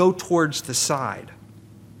bit, go towards the side.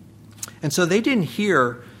 And so they didn't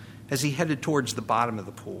hear as he headed towards the bottom of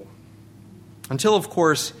the pool. Until, of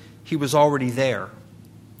course, he was already there,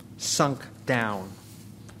 sunk down,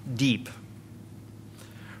 deep.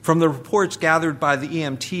 From the reports gathered by the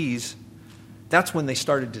EMTs, that's when they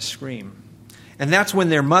started to scream. And that's when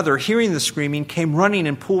their mother, hearing the screaming, came running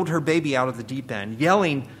and pulled her baby out of the deep end,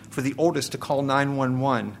 yelling for the oldest to call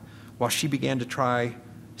 911 while she began to try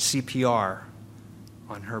CPR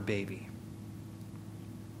on her baby.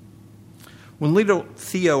 When little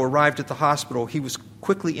Theo arrived at the hospital, he was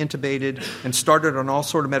quickly intubated and started on all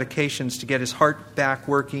sorts of medications to get his heart back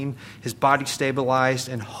working, his body stabilized,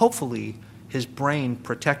 and hopefully his brain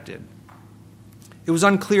protected. It was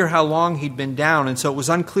unclear how long he'd been down, and so it was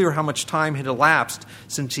unclear how much time had elapsed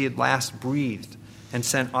since he had last breathed and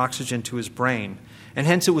sent oxygen to his brain. And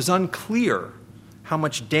hence it was unclear how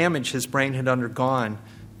much damage his brain had undergone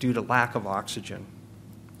due to lack of oxygen.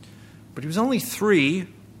 But he was only 3,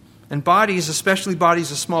 and bodies, especially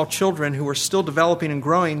bodies of small children who are still developing and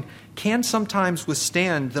growing, can sometimes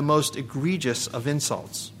withstand the most egregious of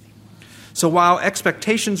insults. So while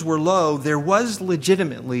expectations were low, there was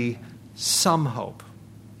legitimately some hope.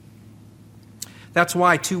 That's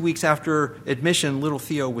why 2 weeks after admission, little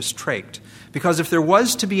Theo was trached. Because if there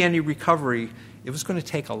was to be any recovery, it was going to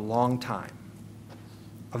take a long time.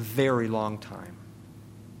 A very long time.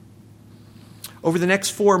 Over the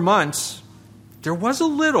next 4 months, there was a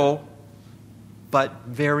little, but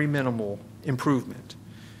very minimal improvement.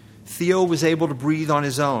 Theo was able to breathe on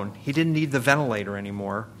his own. He didn't need the ventilator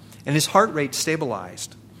anymore, and his heart rate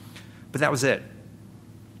stabilized. But that was it.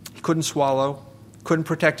 He couldn't swallow, couldn't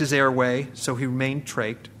protect his airway, so he remained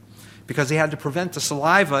trached because he had to prevent the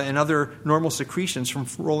saliva and other normal secretions from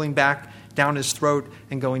rolling back down his throat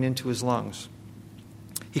and going into his lungs.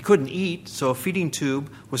 He couldn't eat, so a feeding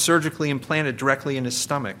tube was surgically implanted directly in his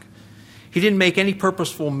stomach. He didn't make any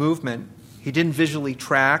purposeful movement. He didn't visually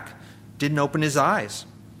track, didn't open his eyes.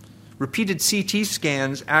 Repeated CT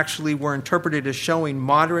scans actually were interpreted as showing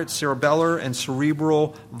moderate cerebellar and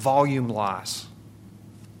cerebral volume loss.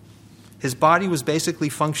 His body was basically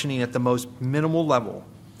functioning at the most minimal level.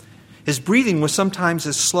 His breathing was sometimes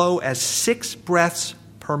as slow as 6 breaths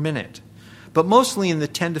per minute, but mostly in the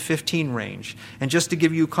 10 to 15 range. And just to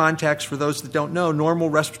give you context for those that don't know,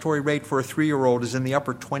 normal respiratory rate for a 3-year-old is in the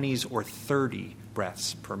upper 20s or 30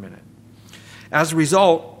 breaths per minute. As a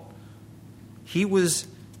result, he was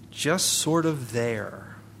just sort of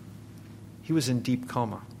there. He was in deep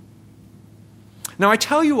coma. Now, I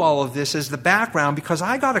tell you all of this as the background because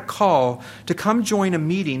I got a call to come join a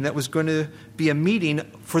meeting that was going to be a meeting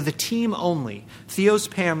for the team only. Theo's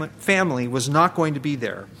family was not going to be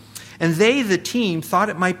there. And they, the team, thought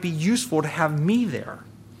it might be useful to have me there.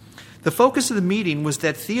 The focus of the meeting was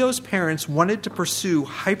that Theo's parents wanted to pursue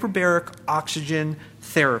hyperbaric oxygen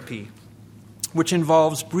therapy, which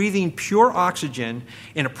involves breathing pure oxygen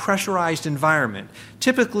in a pressurized environment,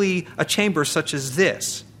 typically a chamber such as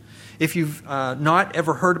this. If you've not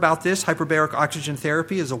ever heard about this, hyperbaric oxygen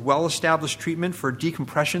therapy is a well-established treatment for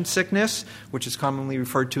decompression sickness, which is commonly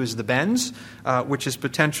referred to as the bends, which is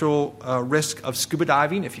potential risk of scuba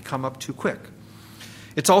diving if you come up too quick.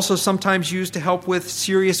 It's also sometimes used to help with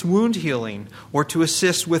serious wound healing or to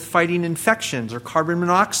assist with fighting infections or carbon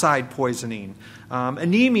monoxide poisoning,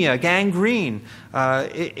 anemia, gangrene.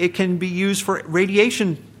 It can be used for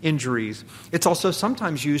radiation injuries. It's also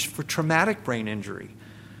sometimes used for traumatic brain injury.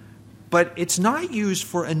 But it's not used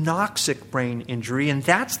for anoxic brain injury, and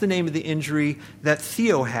that's the name of the injury that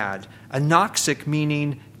Theo had. Anoxic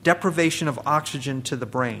meaning deprivation of oxygen to the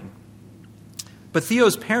brain. But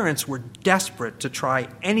Theo's parents were desperate to try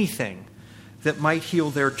anything that might heal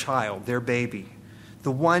their child, their baby,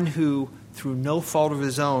 the one who, through no fault of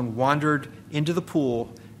his own, wandered into the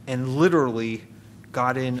pool and literally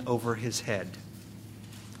got in over his head.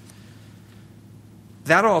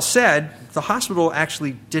 That all said, the hospital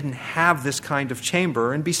actually didn't have this kind of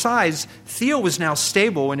chamber, and besides, Theo was now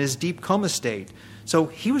stable in his deep coma state, so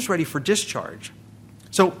he was ready for discharge.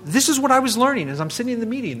 So this is what I was learning as I'm sitting in the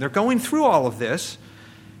meeting. They're going through all of this,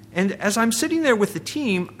 and as I'm sitting there with the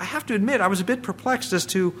team, I have to admit I was a bit perplexed as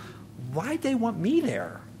to why they want me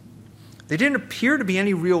there. There didn't appear to be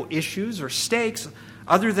any real issues or stakes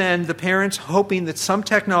other than the parents hoping that some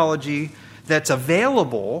technology that's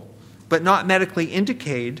available but not medically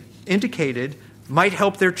indicated might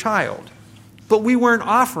help their child. But we weren't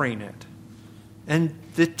offering it. And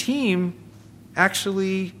the team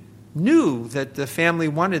actually knew that the family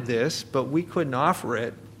wanted this, but we couldn't offer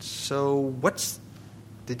it. So what's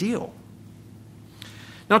the deal?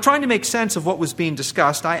 Now, trying to make sense of what was being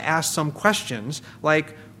discussed, I asked some questions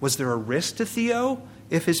like, was there a risk to Theo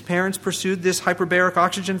if his parents pursued this hyperbaric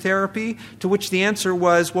oxygen therapy? To which the answer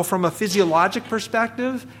was, well, from a physiologic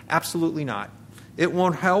perspective, absolutely not. It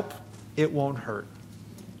won't help, it won't hurt.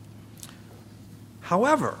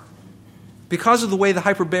 However, because of the way the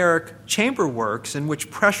hyperbaric chamber works, in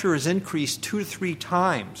which pressure is increased 2 to 3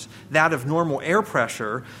 times that of normal air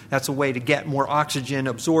pressure, that's a way to get more oxygen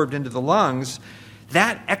absorbed into the lungs,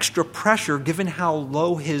 that extra pressure, given how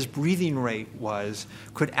low his breathing rate was,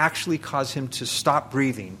 could actually cause him to stop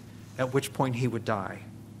breathing, at which point he would die.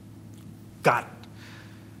 Got it.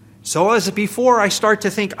 So as before I start to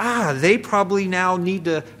think, they probably now need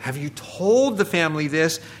to, have you told the family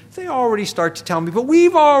this? They already start to tell me, but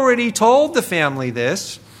we've already told the family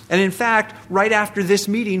this. And in fact, right after this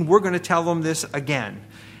meeting, we're going to tell them this again.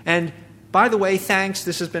 And by the way, thanks,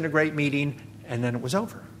 this has been a great meeting. And then it was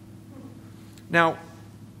over. Now,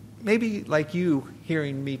 maybe like you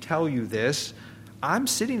hearing me tell you this, I'm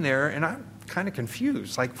sitting there and I'm kind of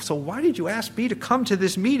confused. Like, so why did you ask me to come to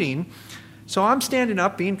this meeting? So I'm standing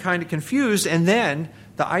up being kind of confused, and then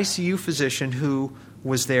the ICU physician who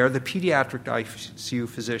was there, the pediatric ICU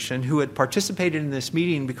physician who had participated in this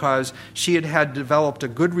meeting because she had developed a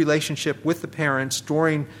good relationship with the parents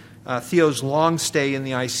during Theo's long stay in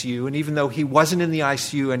the ICU, and even though he wasn't in the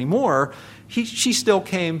ICU anymore, she still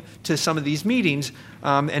came to some of these meetings,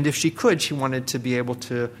 and if she could, she wanted to be able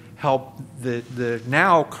to help the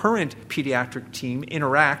now current pediatric team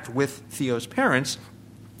interact with Theo's parents.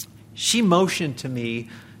 She motioned to me,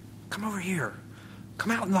 come over here, come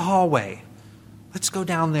out in the hallway. Let's go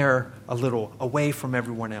down there a little, away from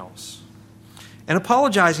everyone else. And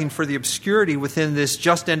apologizing for the obscurity within this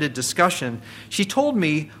just-ended discussion, she told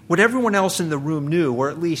me what everyone else in the room knew, or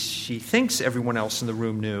at least she thinks everyone else in the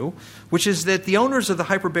room knew, which is that the owners of the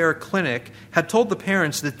hyperbaric clinic had told the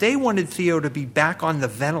parents that they wanted Theo to be back on the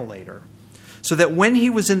ventilator so that when he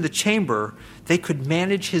was in the chamber, they could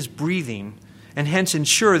manage his breathing and hence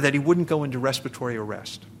ensure that he wouldn't go into respiratory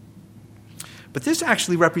arrest. But this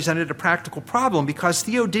actually represented a practical problem because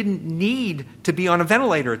Theo didn't need to be on a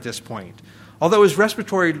ventilator at this point. Although his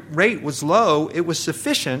respiratory rate was low, it was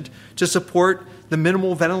sufficient to support the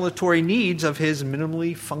minimal ventilatory needs of his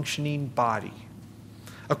minimally functioning body.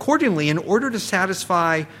 Accordingly, in order to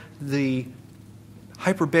satisfy the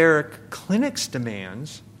hyperbaric clinic's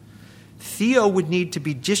demands, Theo would need to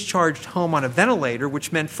be discharged home on a ventilator,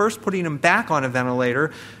 which meant first putting him back on a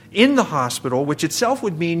ventilator in the hospital, which itself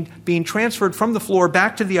would mean being transferred from the floor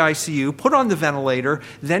back to the ICU, put on the ventilator,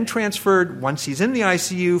 then transferred, once he's in the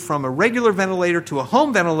ICU, from a regular ventilator to a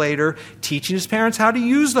home ventilator, teaching his parents how to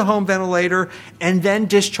use the home ventilator, and then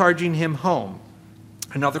discharging him home.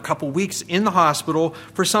 Another couple weeks in the hospital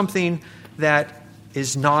for something that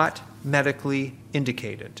is not medically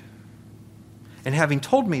indicated. And having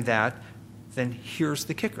told me that, then here's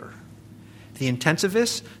the kicker. The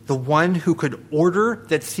intensivist, the one who could order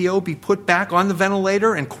that Theo be put back on the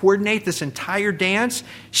ventilator and coordinate this entire dance,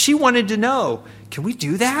 she wanted to know, can we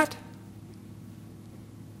do that?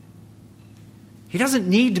 He doesn't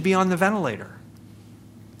need to be on the ventilator.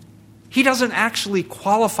 He doesn't actually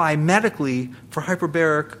qualify medically for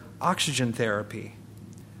hyperbaric oxygen therapy.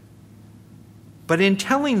 But in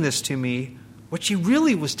telling this to me, what she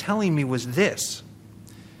really was telling me was this.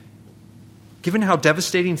 Given how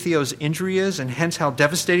devastating Theo's injury is, and hence how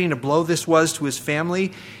devastating a blow this was to his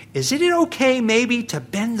family, is it okay maybe to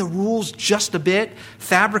bend the rules just a bit,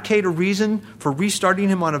 fabricate a reason for restarting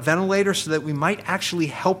him on a ventilator so that we might actually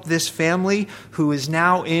help this family who is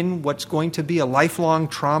now in what's going to be a lifelong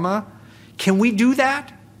trauma? Can we do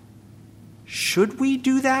that? Should we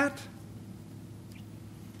do that?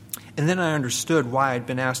 And then I understood why I'd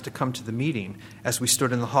been asked to come to the meeting as we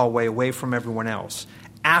stood in the hallway away from everyone else,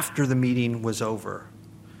 after the meeting was over.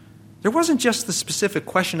 There wasn't just the specific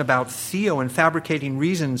question about Theo and fabricating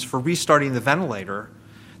reasons for restarting the ventilator.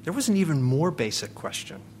 There was an even more basic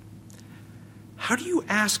question. How do you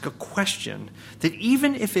ask a question that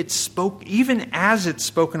even as it's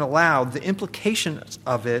spoken aloud, the implications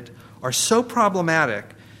of it are so problematic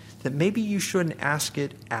that maybe you shouldn't ask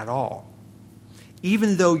it at all,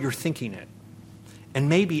 even though you're thinking it, and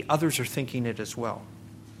maybe others are thinking it as well?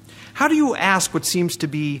 How do you ask what seems to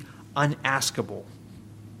be unaskable?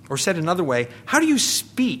 Or said another way, how do you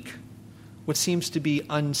speak what seems to be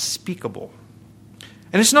unspeakable?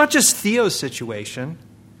 And it's not just Theo's situation.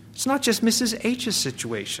 It's not just Mrs. H's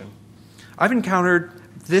situation. I've encountered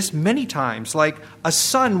this many times, like a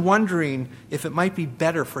son wondering if it might be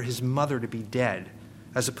better for his mother to be dead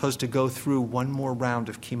as opposed to go through one more round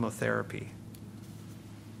of chemotherapy.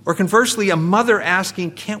 Or conversely, a mother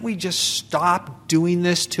asking, can't we just stop doing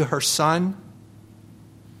this to her son?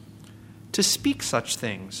 To speak such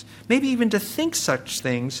things, maybe even to think such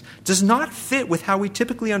things, does not fit with how we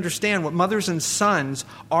typically understand what mothers and sons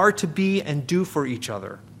are to be and do for each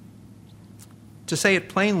other. To say it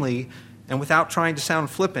plainly, and without trying to sound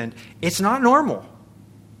flippant, it's not normal.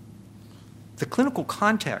 The clinical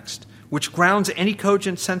context, which grounds any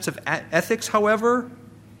cogent sense of ethics, however,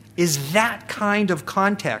 is that kind of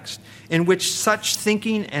context in which such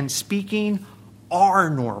thinking and speaking are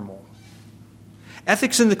normal.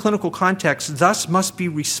 Ethics in the clinical context thus must be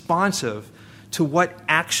responsive to what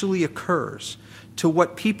actually occurs, to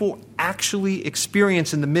what people actually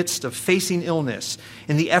experience in the midst of facing illness,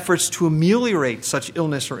 in the efforts to ameliorate such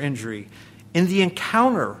illness or injury, in the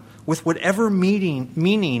encounter with whatever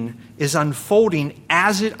meaning is unfolding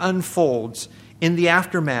as it unfolds in the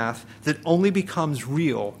aftermath that only becomes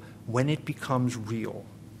real when it becomes real.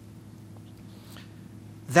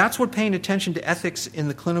 That's what paying attention to ethics in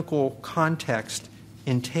the clinical context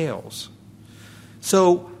entails.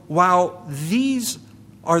 So while these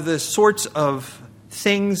are the sorts of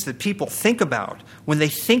things that people think about when they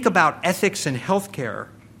think about ethics in healthcare,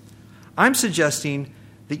 I'm suggesting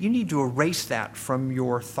that you need to erase that from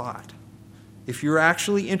your thought if you're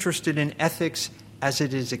actually interested in ethics as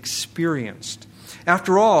it is experienced.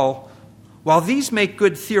 After all, while these make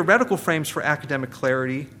good theoretical frames for academic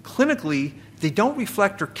clarity, clinically, they don't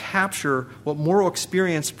reflect or capture what moral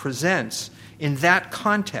experience presents in that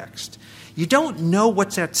context. You don't know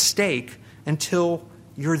what's at stake until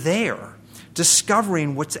you're there,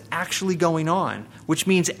 discovering what's actually going on, which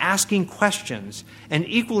means asking questions, and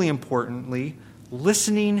equally importantly,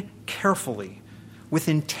 listening carefully, with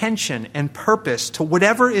intention and purpose to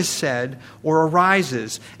whatever is said or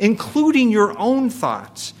arises, including your own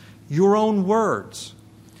thoughts, your own words.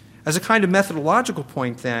 As a kind of methodological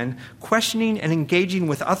point, then, questioning and engaging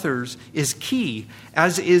with others is key,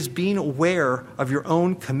 as is being aware of your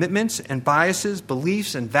own commitments and biases,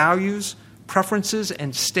 beliefs and values, preferences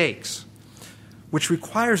and stakes, which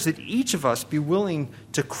requires that each of us be willing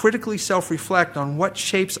to critically self-reflect on what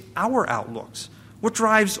shapes our outlooks, what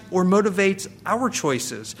drives or motivates our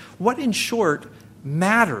choices, what, in short,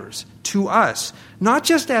 matters to us, not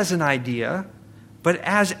just as an idea, but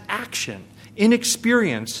as action, in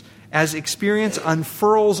experience, as experience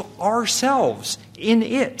unfurls ourselves in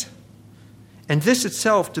it. And this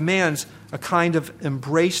itself demands a kind of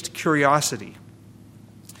embraced curiosity,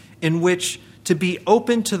 in which to to be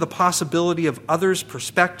open to the possibility of others'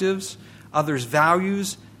 perspectives, others'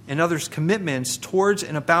 values, and others' commitments towards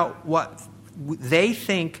and about what they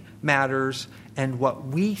think matters and what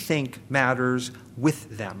we think matters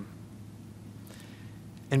with them.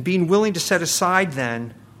 And being willing to set aside,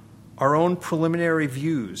 then, our own preliminary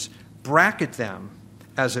views, bracket them,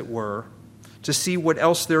 as it were, to see what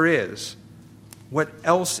else there is, what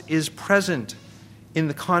else is present in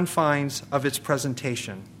the confines of its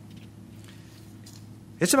presentation.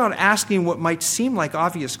 It's about asking what might seem like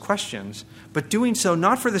obvious questions, but doing so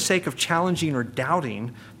not for the sake of challenging or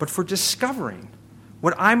doubting, but for discovering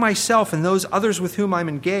what I myself and those others with whom I'm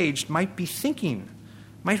engaged might be thinking,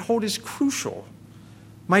 might hold as crucial,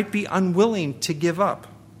 might be unwilling to give up,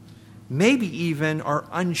 maybe even are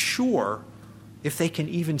unsure if they can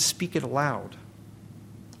even speak it aloud.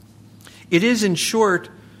 It is, in short,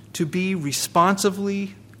 to be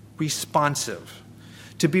responsively responsive,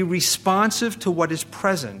 to be responsive to what is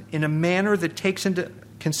present in a manner that takes into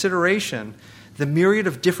consideration the myriad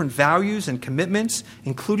of different values and commitments,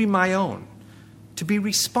 including my own. To be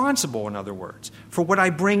responsible, in other words, for what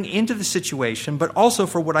I bring into the situation, but also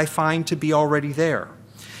for what I find to be already there.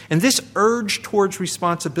 And this urge towards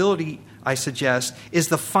responsibility, I suggest, is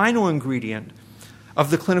the final ingredient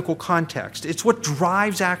of the clinical context. It's what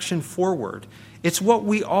drives action forward. It's what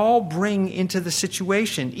we all bring into the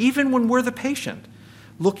situation, even when we're the patient,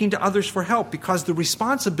 looking to others for help, because the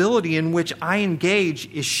responsibility in which I engage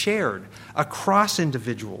is shared across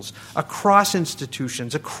individuals, across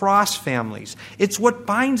institutions, across families. It's what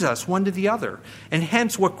binds us one to the other, and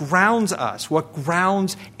hence what grounds us, what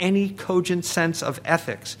grounds any cogent sense of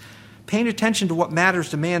ethics. Paying attention to what matters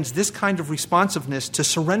demands this kind of responsiveness to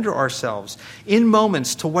surrender ourselves in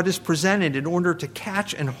moments to what is presented in order to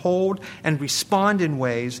catch and hold and respond in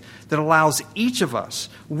ways that allows each of us,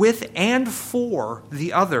 with and for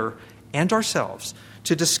the other and ourselves,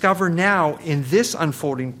 to discover now in this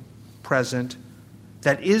unfolding present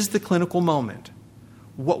that is the clinical moment,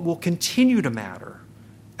 what will continue to matter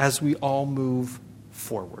as we all move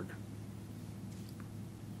forward.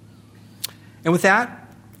 And with that,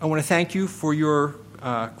 I want to thank you for your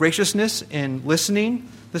graciousness in listening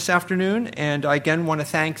this afternoon, and I again want to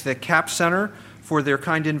thank the CAP Center for their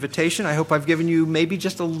kind invitation. I hope I've given you maybe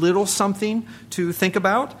just a little something to think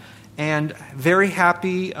about, and very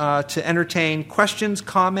happy to entertain questions,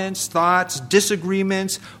 comments, thoughts,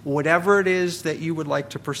 disagreements, whatever it is that you would like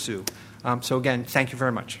to pursue. So again, thank you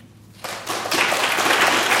very much.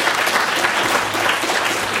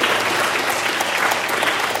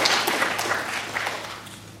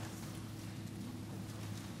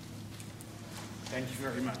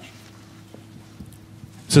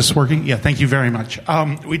 Is this working? Yeah, thank you very much.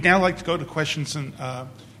 We'd now like to go to questions and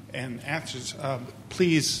answers.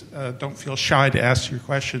 Please don't feel shy to ask your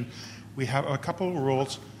question. We have a couple of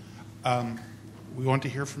rules. We want to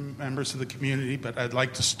hear from members of the community, but I'd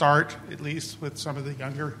like to start at least with some of the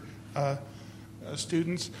younger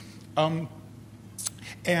students.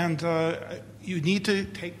 And you need to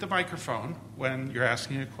take the microphone when you're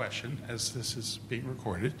asking a question, as this is being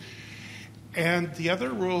recorded. And the other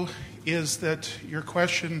rule is that your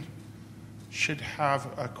question should have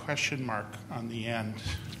a question mark on the end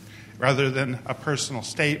rather than a personal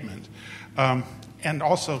statement. And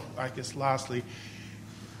also, I guess lastly,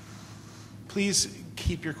 please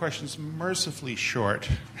keep your questions mercifully short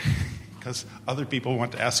because other people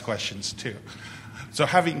want to ask questions too. So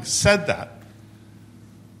having said that,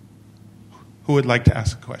 who would like to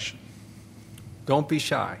ask a question? Don't be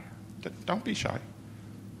shy. Don't be shy.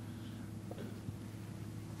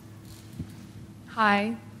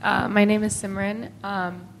 Hi, my name is Simran.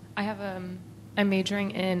 I'm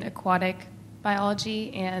majoring in aquatic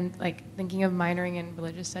biology and thinking of minoring in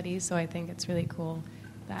religious studies, so I think it's really cool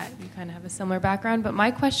that you kind of have a similar background. But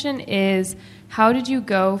my question is, how did you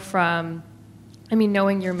go from,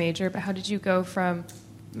 knowing your major, but how did you go from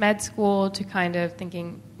med school to kind of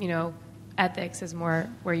thinking, ethics is more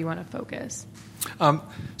where you want to focus?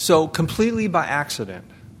 So completely by accident.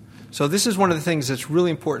 So this is one of the things that's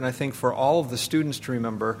really important, I think, for all of the students to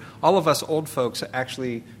remember. All of us old folks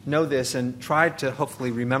actually know this and try to hopefully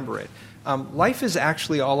remember it. Life is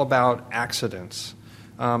actually all about accidents.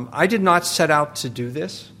 I did not set out to do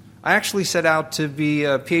this. I actually set out to be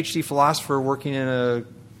a PhD philosopher working in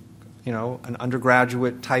an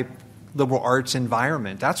undergraduate type liberal arts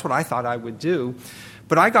environment. That's what I thought I would do.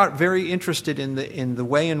 But I got very interested in the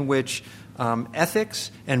way in which ethics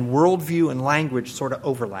and worldview and language sort of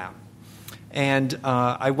overlap. And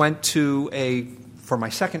I went for my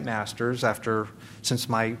second master's since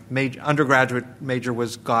my undergraduate major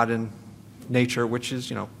was God and nature, which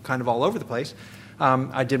is, kind of all over the place.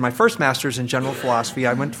 I did my first master's in general philosophy.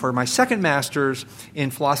 I went for my second master's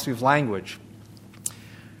in philosophy of language.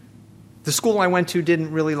 The school I went to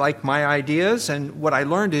didn't really like my ideas, and what I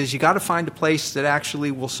learned is you got to find a place that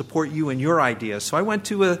actually will support you and your ideas. So I went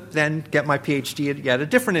to then get my PhD at a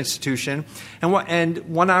different institution, and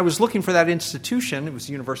when I was looking for that institution, it was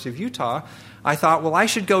the University of Utah, I thought, well, I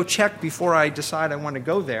should go check before I decide I want to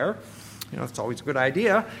go there. It's always a good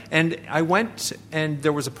idea. And I went, and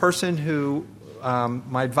there was a person who,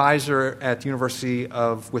 my advisor at the University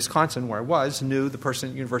of Wisconsin, where I was, knew the person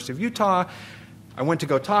at the University of Utah. I went to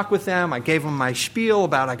go talk with them. I gave them my spiel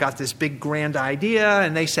about I got this big grand idea,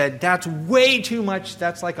 and they said, that's way too much.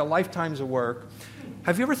 That's like a lifetime's of work.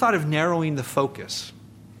 Have you ever thought of narrowing the focus?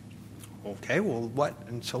 Okay, well, what?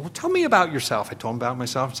 And so, well, tell me about yourself. I told them about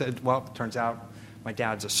myself. I said, well, it turns out my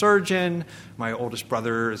dad's a surgeon. My oldest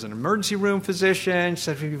brother is an emergency room physician. She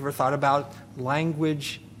said, have you ever thought about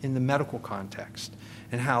language in the medical context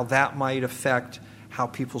and how that might affect how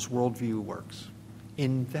people's worldview works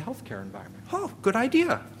in the healthcare environment? Oh, good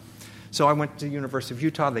idea. So I went to the University of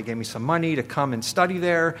Utah. They gave me some money to come and study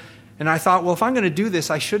there. And I thought, well, if I'm going to do this,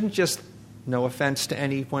 I shouldn't just, no offense to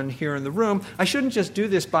anyone here in the room, I shouldn't just do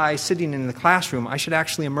this by sitting in the classroom. I should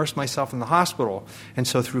actually immerse myself in the hospital. And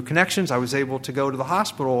so through connections, I was able to go to the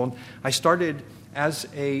hospital. And I started, as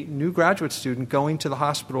a new graduate student, going to the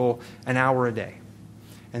hospital an hour a day.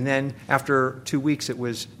 And then after 2 weeks, it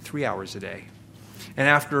was 3 hours a day. And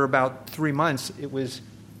after about 3 months, it was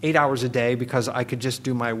 8 hours a day because I could just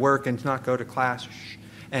do my work and not go to class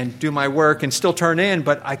and do my work and still turn in,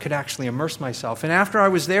 but I could actually immerse myself. And after I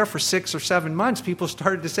was there for 6 or 7 months, people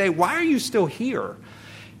started to say, why are you still here?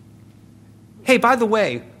 Hey, by the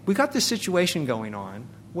way, we got this situation going on.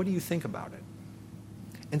 What do you think about it?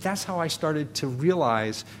 And that's how I started to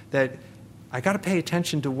realize that I got to pay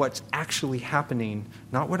attention to what's actually happening,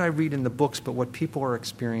 not what I read in the books, but what people are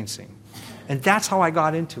experiencing. And that's how I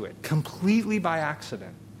got into it, completely by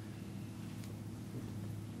accident.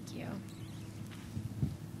 Thank you.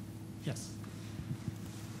 Yes.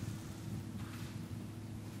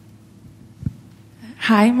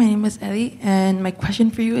 Hi, my name is Ellie, and my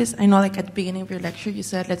question for you is, I know like at the beginning of your lecture you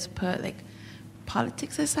said let's put like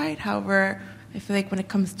politics aside. However, I feel like when it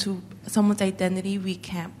comes to someone's identity, we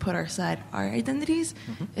can't put aside our identities,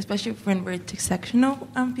 especially when we're intersectional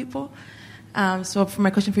people. So for my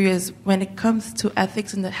question for you is, when it comes to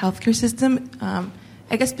ethics in the healthcare system,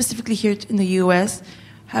 I guess specifically here in the U.S.,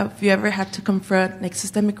 have you ever had to confront like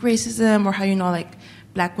systemic racism, or how like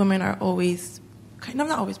black women are always, kind of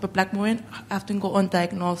not always, but black women often go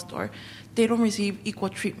undiagnosed or they don't receive equal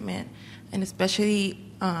treatment, and especially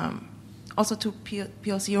also to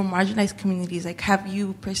POC or marginalized communities? Like, have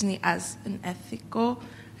you personally, as an ethical,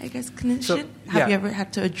 I guess, clinician, have you ever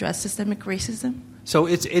had to address systemic racism? So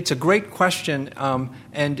it's a great question,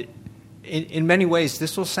 and in many ways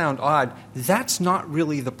this will sound odd. That's not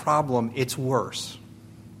really the problem. It's worse.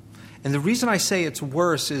 And the reason I say it's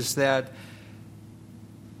worse is that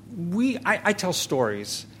I tell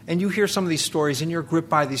stories, and you hear some of these stories, and you're gripped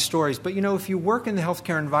by these stories. But, if you work in the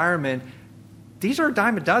healthcare environment, these are a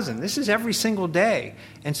dime a dozen. This is every single day.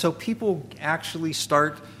 And so people actually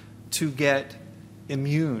start to get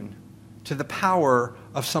immune to the power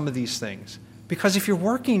of some of these things. Because if you're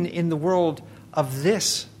working in the world of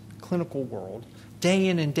this clinical world, day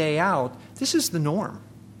in and day out, this is the norm.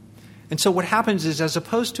 And so what happens is, as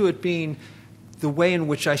opposed to it being the way in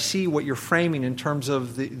which I see what you're framing in terms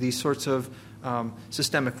of these sorts of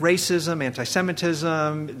systemic racism,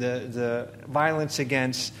 anti-Semitism, the violence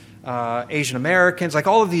against Asian Americans, like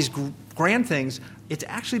all of these grand things, it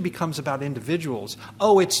actually becomes about individuals.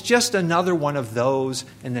 Oh, it's just another one of those,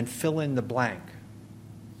 and then fill in the blank.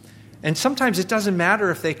 And sometimes it doesn't matter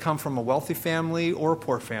if they come from a wealthy family or a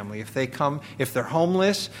poor family. If they're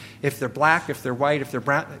homeless, if they're black, if they're white, if they're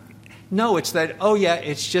brown. No, it's that,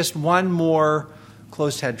 it's just one more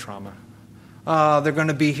closed head trauma. They're going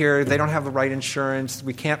to be here. They don't have the right insurance.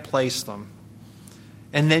 We can't place them.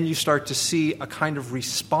 And then you start to see a kind of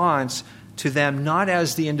response to them, not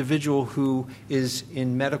as the individual who is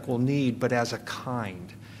in medical need, but as a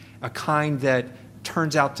kind that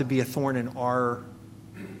turns out to be a thorn in our,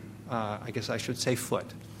 I guess I should say, foot.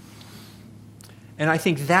 And I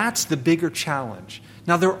think that's the bigger challenge.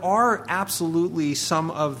 Now, there are absolutely some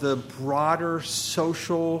of the broader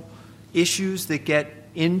social issues that get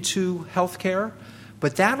into healthcare,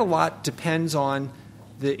 but that a lot depends on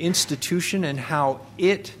the institution and how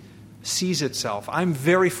it sees itself. I'm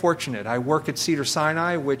very fortunate. I work at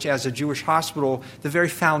Cedars-Sinai, which, as a Jewish hospital, the very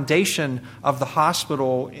foundation of the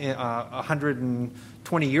hospital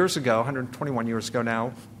 121 years ago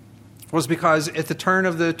now, was because at the turn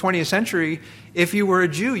of the 20th century, if you were a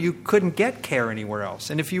Jew, you couldn't get care anywhere else.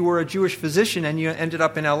 And if you were a Jewish physician and you ended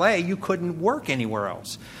up in LA, you couldn't work anywhere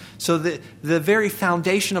else. So the very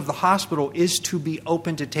foundation of the hospital is to be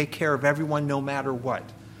open to take care of everyone no matter what.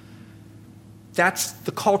 That's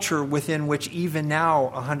the culture within which even now,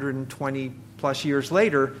 120 plus years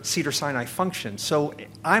later, Cedars-Sinai functions. So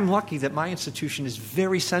I'm lucky that my institution is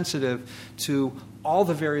very sensitive to all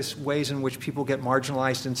the various ways in which people get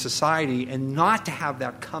marginalized in society and not to have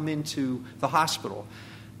that come into the hospital.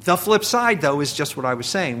 The flip side, though, is just what I was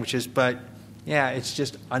saying, which is, it's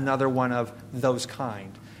just another one of those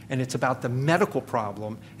kind. And it's about the medical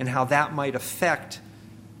problem and how that might affect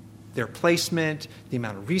their placement, the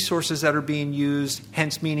amount of resources that are being used,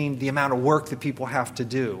 hence meaning the amount of work that people have to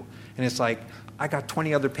do. And it's like, I got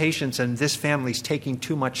 20 other patients and this family's taking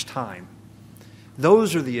too much time.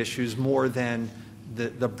 Those are the issues more than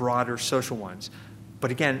the broader social ones.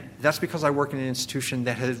 But again, that's because I work in an institution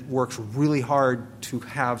that works really hard to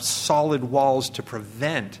have solid walls to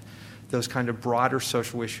prevent those kind of broader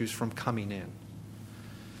social issues from coming in.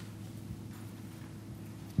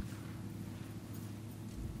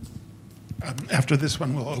 After this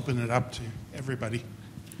one, we'll open it up to everybody.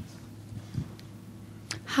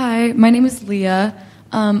 Hi, my name is Leah.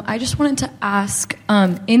 I just wanted to ask,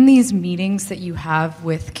 in these meetings that you have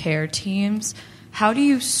with care teams, how do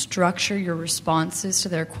you structure your responses to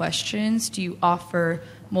their questions? Do you offer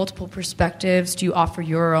multiple perspectives? Do you offer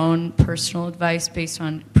your own personal advice based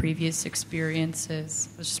on previous experiences?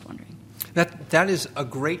 I was just wondering. That is a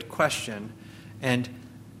great question, and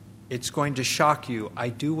it's going to shock you. I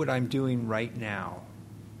do what I'm doing right now,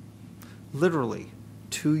 literally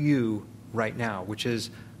to you right now, which is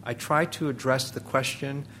I try to address the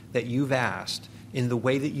question that you've asked in the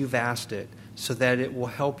way that you've asked it so that it will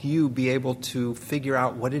help you be able to figure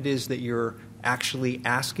out what it is that you're actually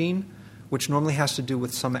asking, which normally has to do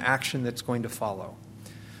with some action that's going to follow.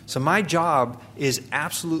 So my job is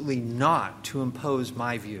absolutely not to impose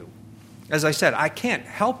my view. As I said, I can't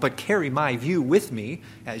help but carry my view with me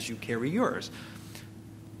as you carry yours.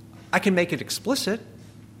 I can make it explicit.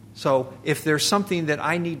 So if there's something that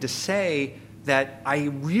I need to say that I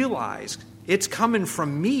realize it's coming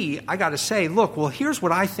from me, I got to say, look, well, here's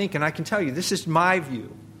what I think, and I can tell you, this is my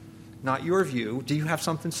view, not your view. Do you have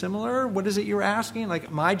something similar? What is it you're asking?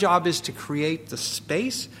 Like, my job is to create the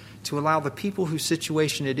space to allow the people whose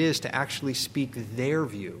situation it is to actually speak their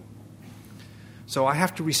view. So I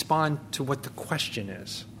have to respond to what the question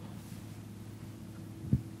is.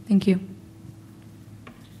 Thank you.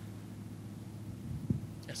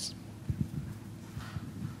 Yes.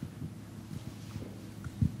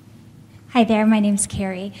 Hi there, my name's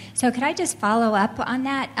Carrie. So could I just follow up on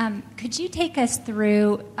that? Could you take us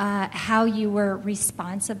through how you were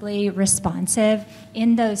responsibly responsive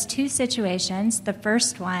in those two situations? The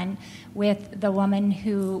first one with the woman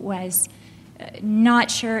who was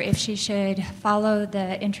not sure if she should follow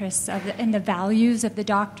the interests of and the values of the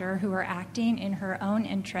doctor who were acting in her own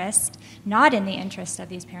interest, not in the interest of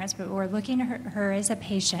these parents, but were looking at her as a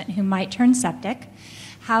patient who might turn septic.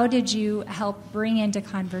 How did you help bring into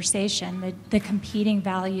conversation the competing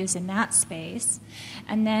values in that space?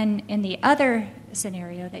 And then in the other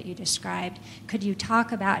scenario that you described, could you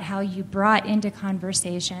talk about how you brought into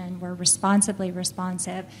conversation, were responsibly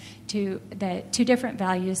responsive to the two different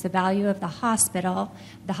values, the value of the hospital,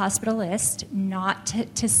 the hospitalist, not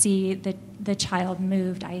to see the child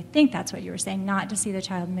moved, I think that's what you were saying, not to see the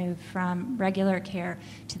child move from regular care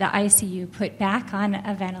to the ICU, put back on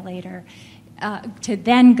a ventilator, to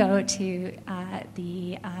then go to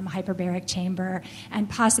the hyperbaric chamber and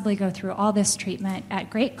possibly go through all this treatment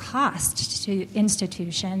at great cost to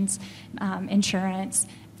institutions, insurance,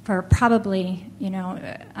 for probably,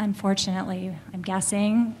 unfortunately, I'm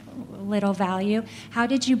guessing, little value. How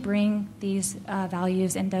did you bring these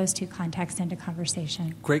values in those two contexts into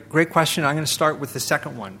conversation? Great question. I'm going to start with the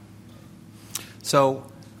second one. So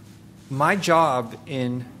my job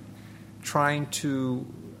in trying to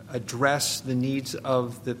address the needs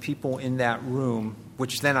of the people in that room,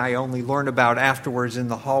 which then I only learn about afterwards in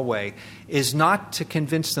the hallway, is not to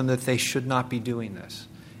convince them that they should not be doing this.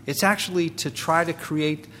 It's actually to try to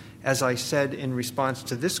create, as I said in response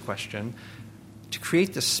to this question, to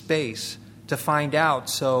create the space to find out.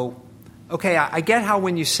 So, okay, I get how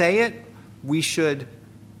when you say it, we should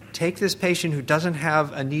take this patient who doesn't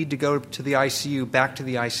have a need to go to the ICU back to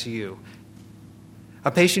the ICU. A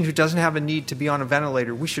patient who doesn't have a need to be on a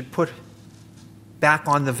ventilator, we should put back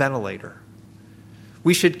on the ventilator.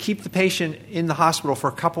 We should keep the patient in the hospital for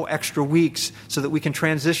a couple extra weeks so that we can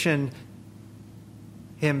transition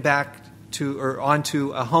him back to or onto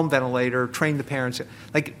a home ventilator, train the parents.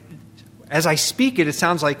 Like, As I speak it, it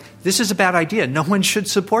sounds like this is a bad idea. No one should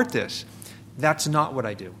support this. That's not what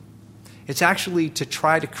I do. It's actually to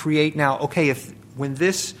try to create now, okay, when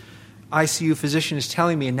this ICU physician is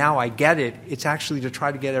telling me and now I get it, it's actually to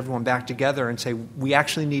try to get everyone back together and say, we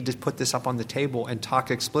actually need to put this up on the table and talk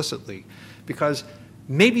explicitly. Because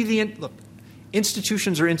maybe look,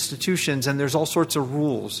 institutions are institutions and there's all sorts of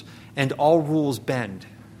rules, and all rules bend.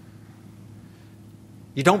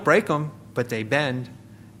 You don't break them, but they bend.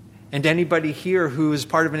 And anybody here who is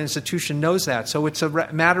part of an institution knows that. So it's a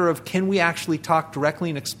matter of, can we actually talk directly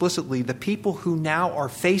and explicitly? The people who now are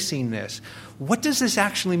facing this, what does this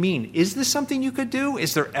actually mean? Is this something you could do?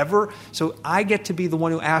 Is there ever? So I get to be the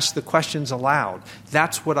one who asks the questions aloud.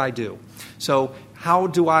 That's what I do. So how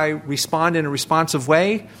do I respond in a responsive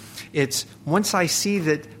way? It's once I see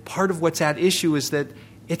that part of what's at issue is that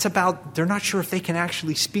it's about, they're not sure if they can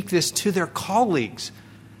actually speak this to their colleagues.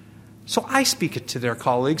 So I speak it to their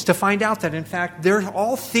colleagues to find out that, in fact, they're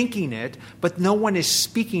all thinking it, but no one is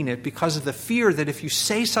speaking it because of the fear that if you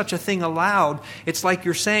say such a thing aloud, it's like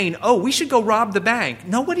you're saying, oh, we should go rob the bank.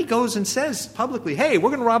 Nobody goes and says publicly, hey, we're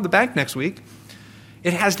going to rob the bank next week.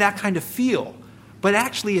 It has that kind of feel. But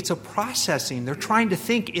actually, it's a processing. They're trying to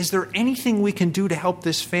think, is there anything we can do to help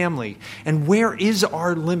this family? And where is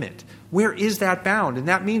our limit? Where is that bound? And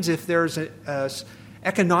that means if there's a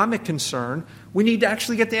economic concern, we need to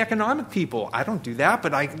actually get the economic people. I don't do that,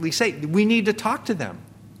 but I at least say we need to talk to them.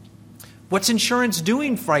 What's insurance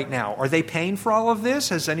doing right now? Are they paying for all of this?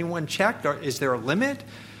 Has anyone checked? Or is there a limit?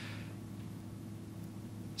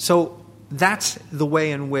 So that's the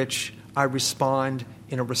way in which I respond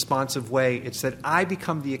in a responsive way. It's that I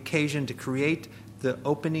become the occasion to create the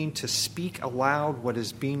opening to speak aloud what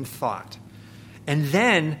is being thought. And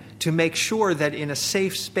then to make sure that in a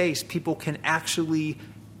safe space, people can actually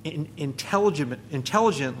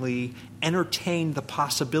intelligently entertain the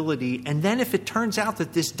possibility. And then if it turns out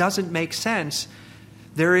that this doesn't make sense,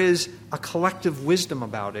 there is a collective wisdom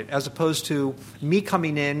about it, as opposed to me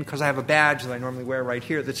coming in because I have a badge that I normally wear right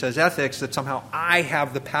here that says ethics, that somehow I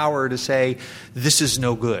have the power to say this is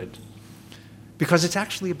no good. Because it's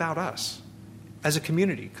actually about us as a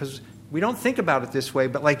community. Because we don't think about it this way,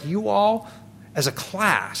 but like you all as a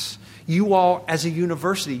class, you all as a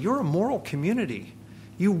university, you're a moral community.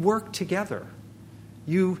 You work together.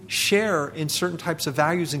 You share in certain types of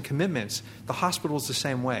values and commitments. The hospital is the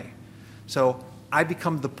same way. So I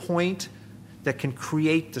become the point that can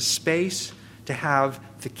create the space to have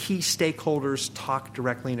the key stakeholders talk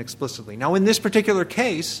directly and explicitly. Now, in this particular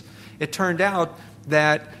case, it turned out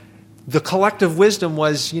that the collective wisdom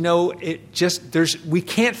was, we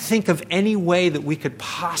can't think of any way that we could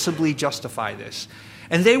possibly justify this.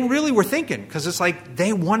 And they really were thinking, because it's like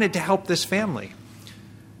they wanted to help this family.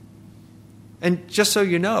 And just so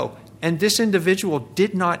you know, and this individual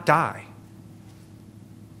did not die.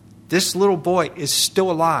 This little boy is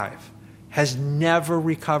still alive, has never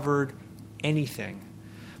recovered anything.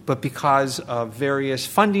 But because of various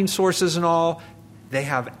funding sources and all, they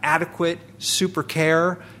have adequate super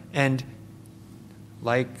care. And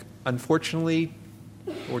unfortunately,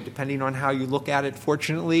 or depending on how you look at it,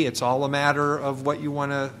 fortunately, it's all a matter of what you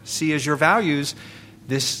want to see as your values.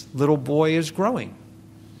 This little boy is growing.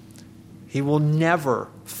 He will never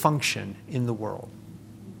function in the world.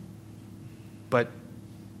 But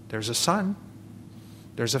there's a son,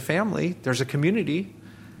 there's a family, there's a community.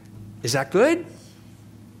 Is that good?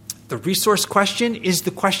 The resource question is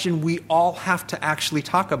the question we all have to actually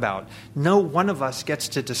talk about. No one of us gets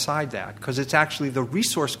to decide that, because it's actually the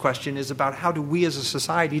resource question is about how do we as a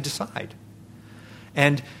society decide.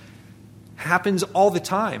 And happens all the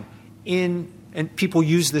time. And people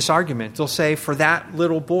use this argument. They'll say, for that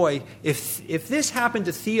little boy, if this happened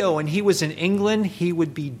to Theo and he was in England, he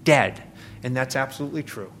would be dead. And that's absolutely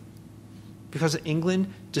true. Because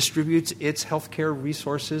England distributes its healthcare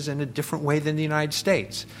resources in a different way than the United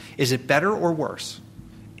States. Is it better or worse?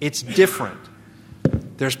 It's different.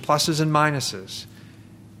 There's pluses and minuses.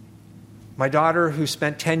 My daughter, who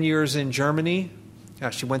spent 10 years in Germany,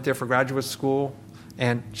 she went there for graduate school,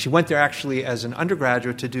 and she went there actually as an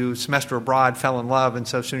undergraduate to do semester abroad, fell in love, and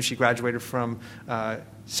so as soon as she graduated from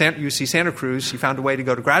UC Santa Cruz, she found a way to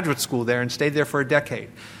go to graduate school there and stayed there for a decade.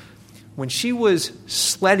 When she was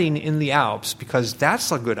sledding in the Alps, because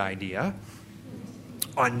that's a good idea,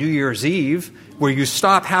 on New Year's Eve, where you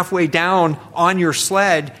stop halfway down on your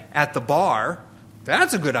sled at the bar,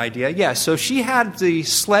 that's a good idea. Yes, so she had the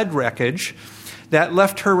sled wreckage that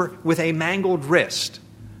left her with a mangled wrist.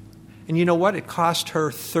 And you know what? It cost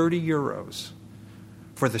her 30 euros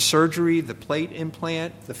for the surgery, the plate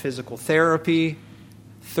implant, the physical therapy,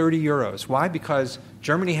 30 euros. Why? Because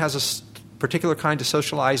Germany has a particular kind of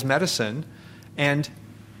socialized medicine, and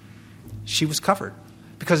she was covered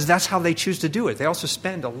because that's how they choose to do it. They also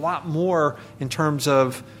spend a lot more in terms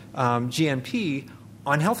of GNP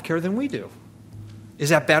on healthcare than we do. Is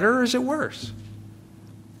that better or is it worse?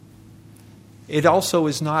 It also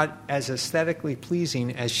is not as aesthetically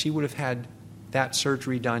pleasing as she would have had that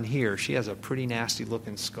surgery done here. She has a pretty nasty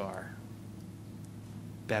looking scar.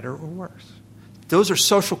 Better or worse? Those are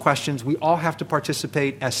social questions. We all have to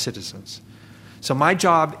participate as citizens. So my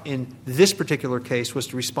job in this particular case was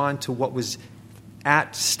to respond to what was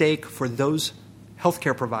at stake for those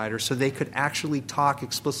healthcare providers so they could actually talk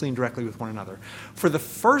explicitly and directly with one another. For the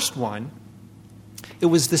first one, it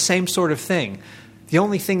was the same sort of thing. The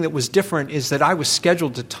only thing that was different is that I was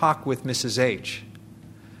scheduled to talk with Mrs. H.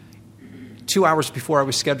 2 hours before I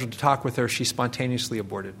was scheduled to talk with her, she spontaneously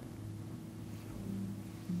aborted.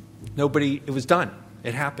 It was done.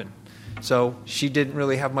 It happened. So she didn't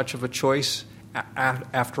really have much of a choice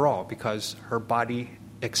after all because her body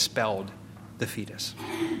expelled the fetus.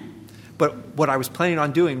 But what I was planning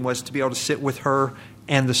on doing was to be able to sit with her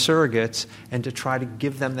and the surrogates and to try to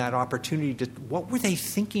give them that opportunity to, what were they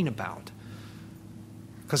thinking about?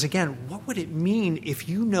 Because again, what would it mean if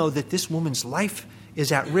you know that this woman's life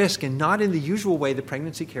is at risk and not in the usual way the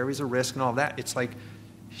pregnancy carries a risk and all that? It's like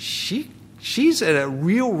she's at a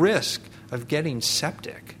real risk of getting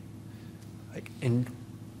septic. And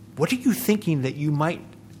what are you thinking that you might,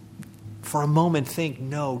 for a moment, think,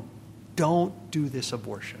 no, don't do this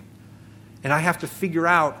abortion? And I have to figure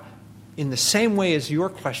out, in the same way as your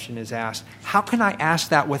question is asked, how can I ask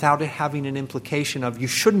that without it having an implication of you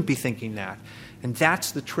shouldn't be thinking that? And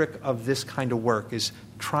that's the trick of this kind of work, is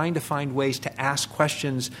trying to find ways to ask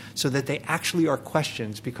questions so that they actually are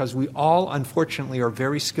questions, because we all, unfortunately, are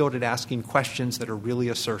very skilled at asking questions that are really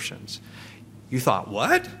assertions. You thought,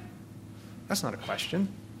 what? That's not a question.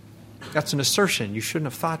 That's an assertion. You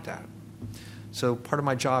shouldn't have thought that. So part of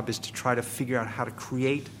my job is to try to figure out how to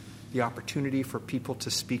create the opportunity for people to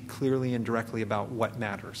speak clearly and directly about what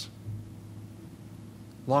matters.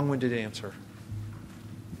 Long-winded answer.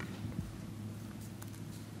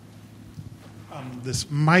 This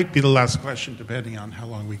might be the last question, depending on how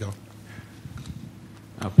long we go.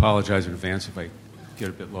 I apologize in advance if I get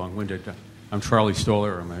a bit long-winded. I'm Charlie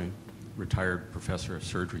Stoller. I'm a retired professor of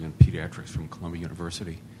surgery and pediatrics from Columbia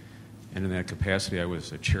University. And in that capacity, I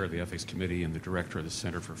was a chair of the ethics committee and the director of the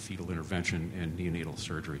Center for Fetal Intervention and Neonatal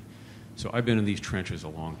Surgery. So I've been in these trenches a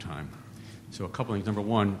long time. So a couple things. Number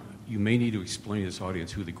one, you may need to explain to this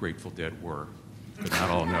audience who the Grateful Dead were, but not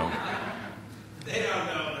all know. They don't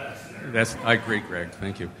know that. I agree, Greg.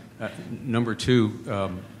 Thank you. Number two,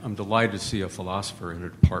 I'm delighted to see a philosopher in a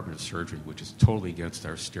department of surgery, which is totally against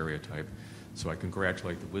our stereotype. So I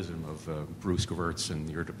congratulate the wisdom of Bruce Gewirtz and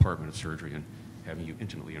your department of surgery and having you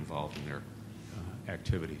intimately involved in their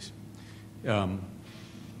activities.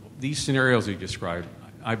 These scenarios you described,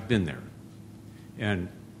 I've been there. And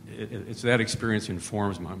it's that experience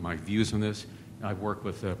informs my views on this. I've worked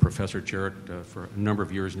with Professor Jarrett for a number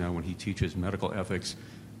of years now when he teaches medical ethics.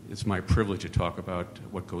 It's my privilege to talk about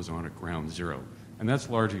what goes on at ground zero. And that's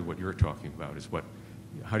largely what you're talking about, is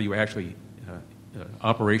how do you actually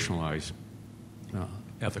operationalize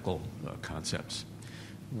ethical concepts.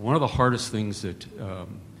 One of the hardest things to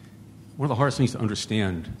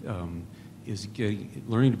understand is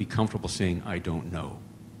learning to be comfortable saying, I don't know.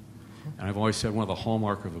 And I've always said one of the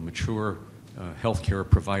hallmarks of a mature healthcare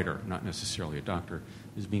provider, not necessarily a doctor,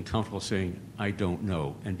 is being comfortable saying, I don't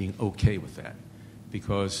know, and being okay with that.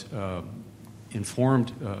 Because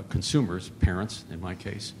informed consumers, parents in my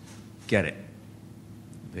case, get it.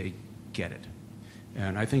 They get it.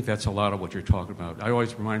 And I think that's a lot of what you're talking about. I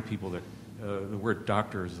always remind people that the word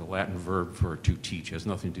doctor is a Latin verb for to teach. It has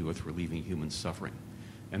nothing to do with relieving human suffering.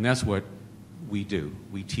 And that's what we do.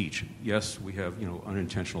 We teach. Yes, we have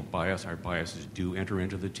unintentional bias. Our biases do enter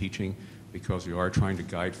into the teaching because we are trying to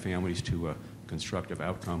guide families to a constructive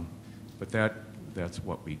outcome. But that's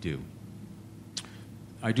what we do.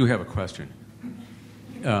 I do have a question.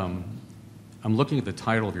 I'm looking at the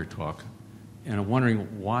title of your talk, and I'm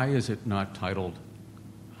wondering, why is it not titled,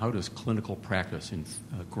 How Does Clinical Practice in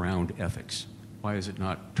Ground Ethics? Why is it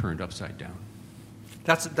not turned upside down?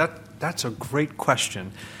 That's a great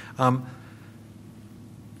question.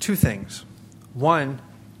 Two things. One,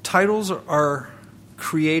 titles are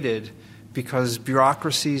created because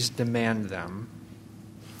bureaucracies demand them.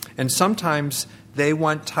 And sometimes they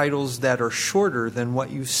want titles that are shorter than what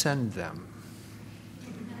you send them.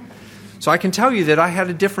 So I can tell you that I had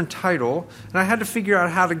a different title, and I had to figure out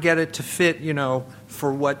how to get it to fit,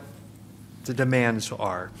 for what the demands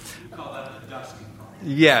are. You call that the dusting part.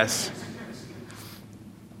 Yes.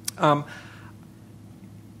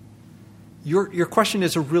 Your question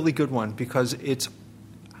is a really good one because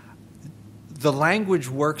the language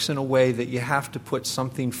works in a way that you have to put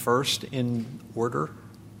something first in order,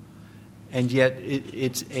 and yet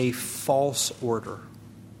it's a false order.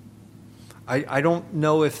 I don't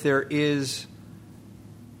know if there is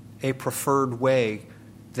a preferred way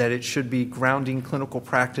that it should be grounding clinical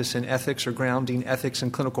practice in ethics or grounding ethics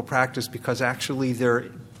in clinical practice, because actually they're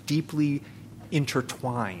deeply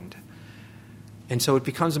intertwined. And so it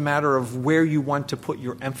becomes a matter of where you want to put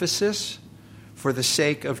your emphasis for the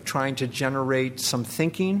sake of trying to generate some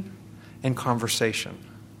thinking and conversation.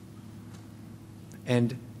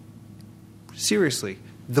 And seriously,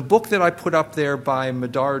 the book that I put up there by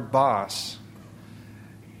Medard Boss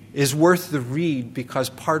is worth the read, because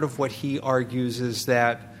part of what he argues is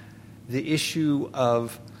that the issue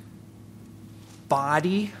of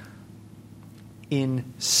body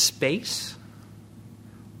in space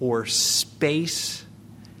or space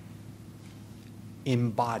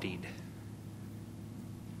embodied.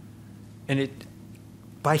 And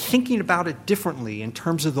by thinking about it differently in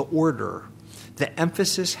terms of the order, the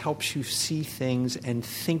emphasis helps you see things and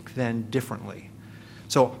think then differently.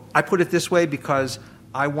 So I put it this way because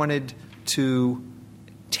I wanted to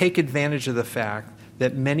take advantage of the fact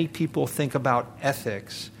that many people think about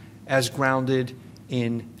ethics as grounded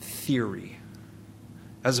in theory,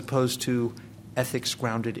 as opposed to ethics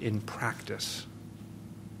grounded in practice.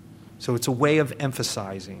 So it's a way of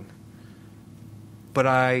emphasizing. But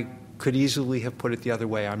I could easily have put it the other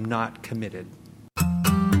way. I'm not committed.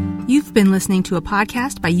 You've been listening to a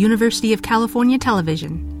podcast by University of California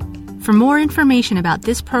Television. For more information about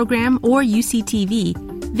this program or UCTV,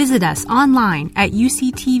 visit us online at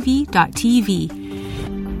uctv.tv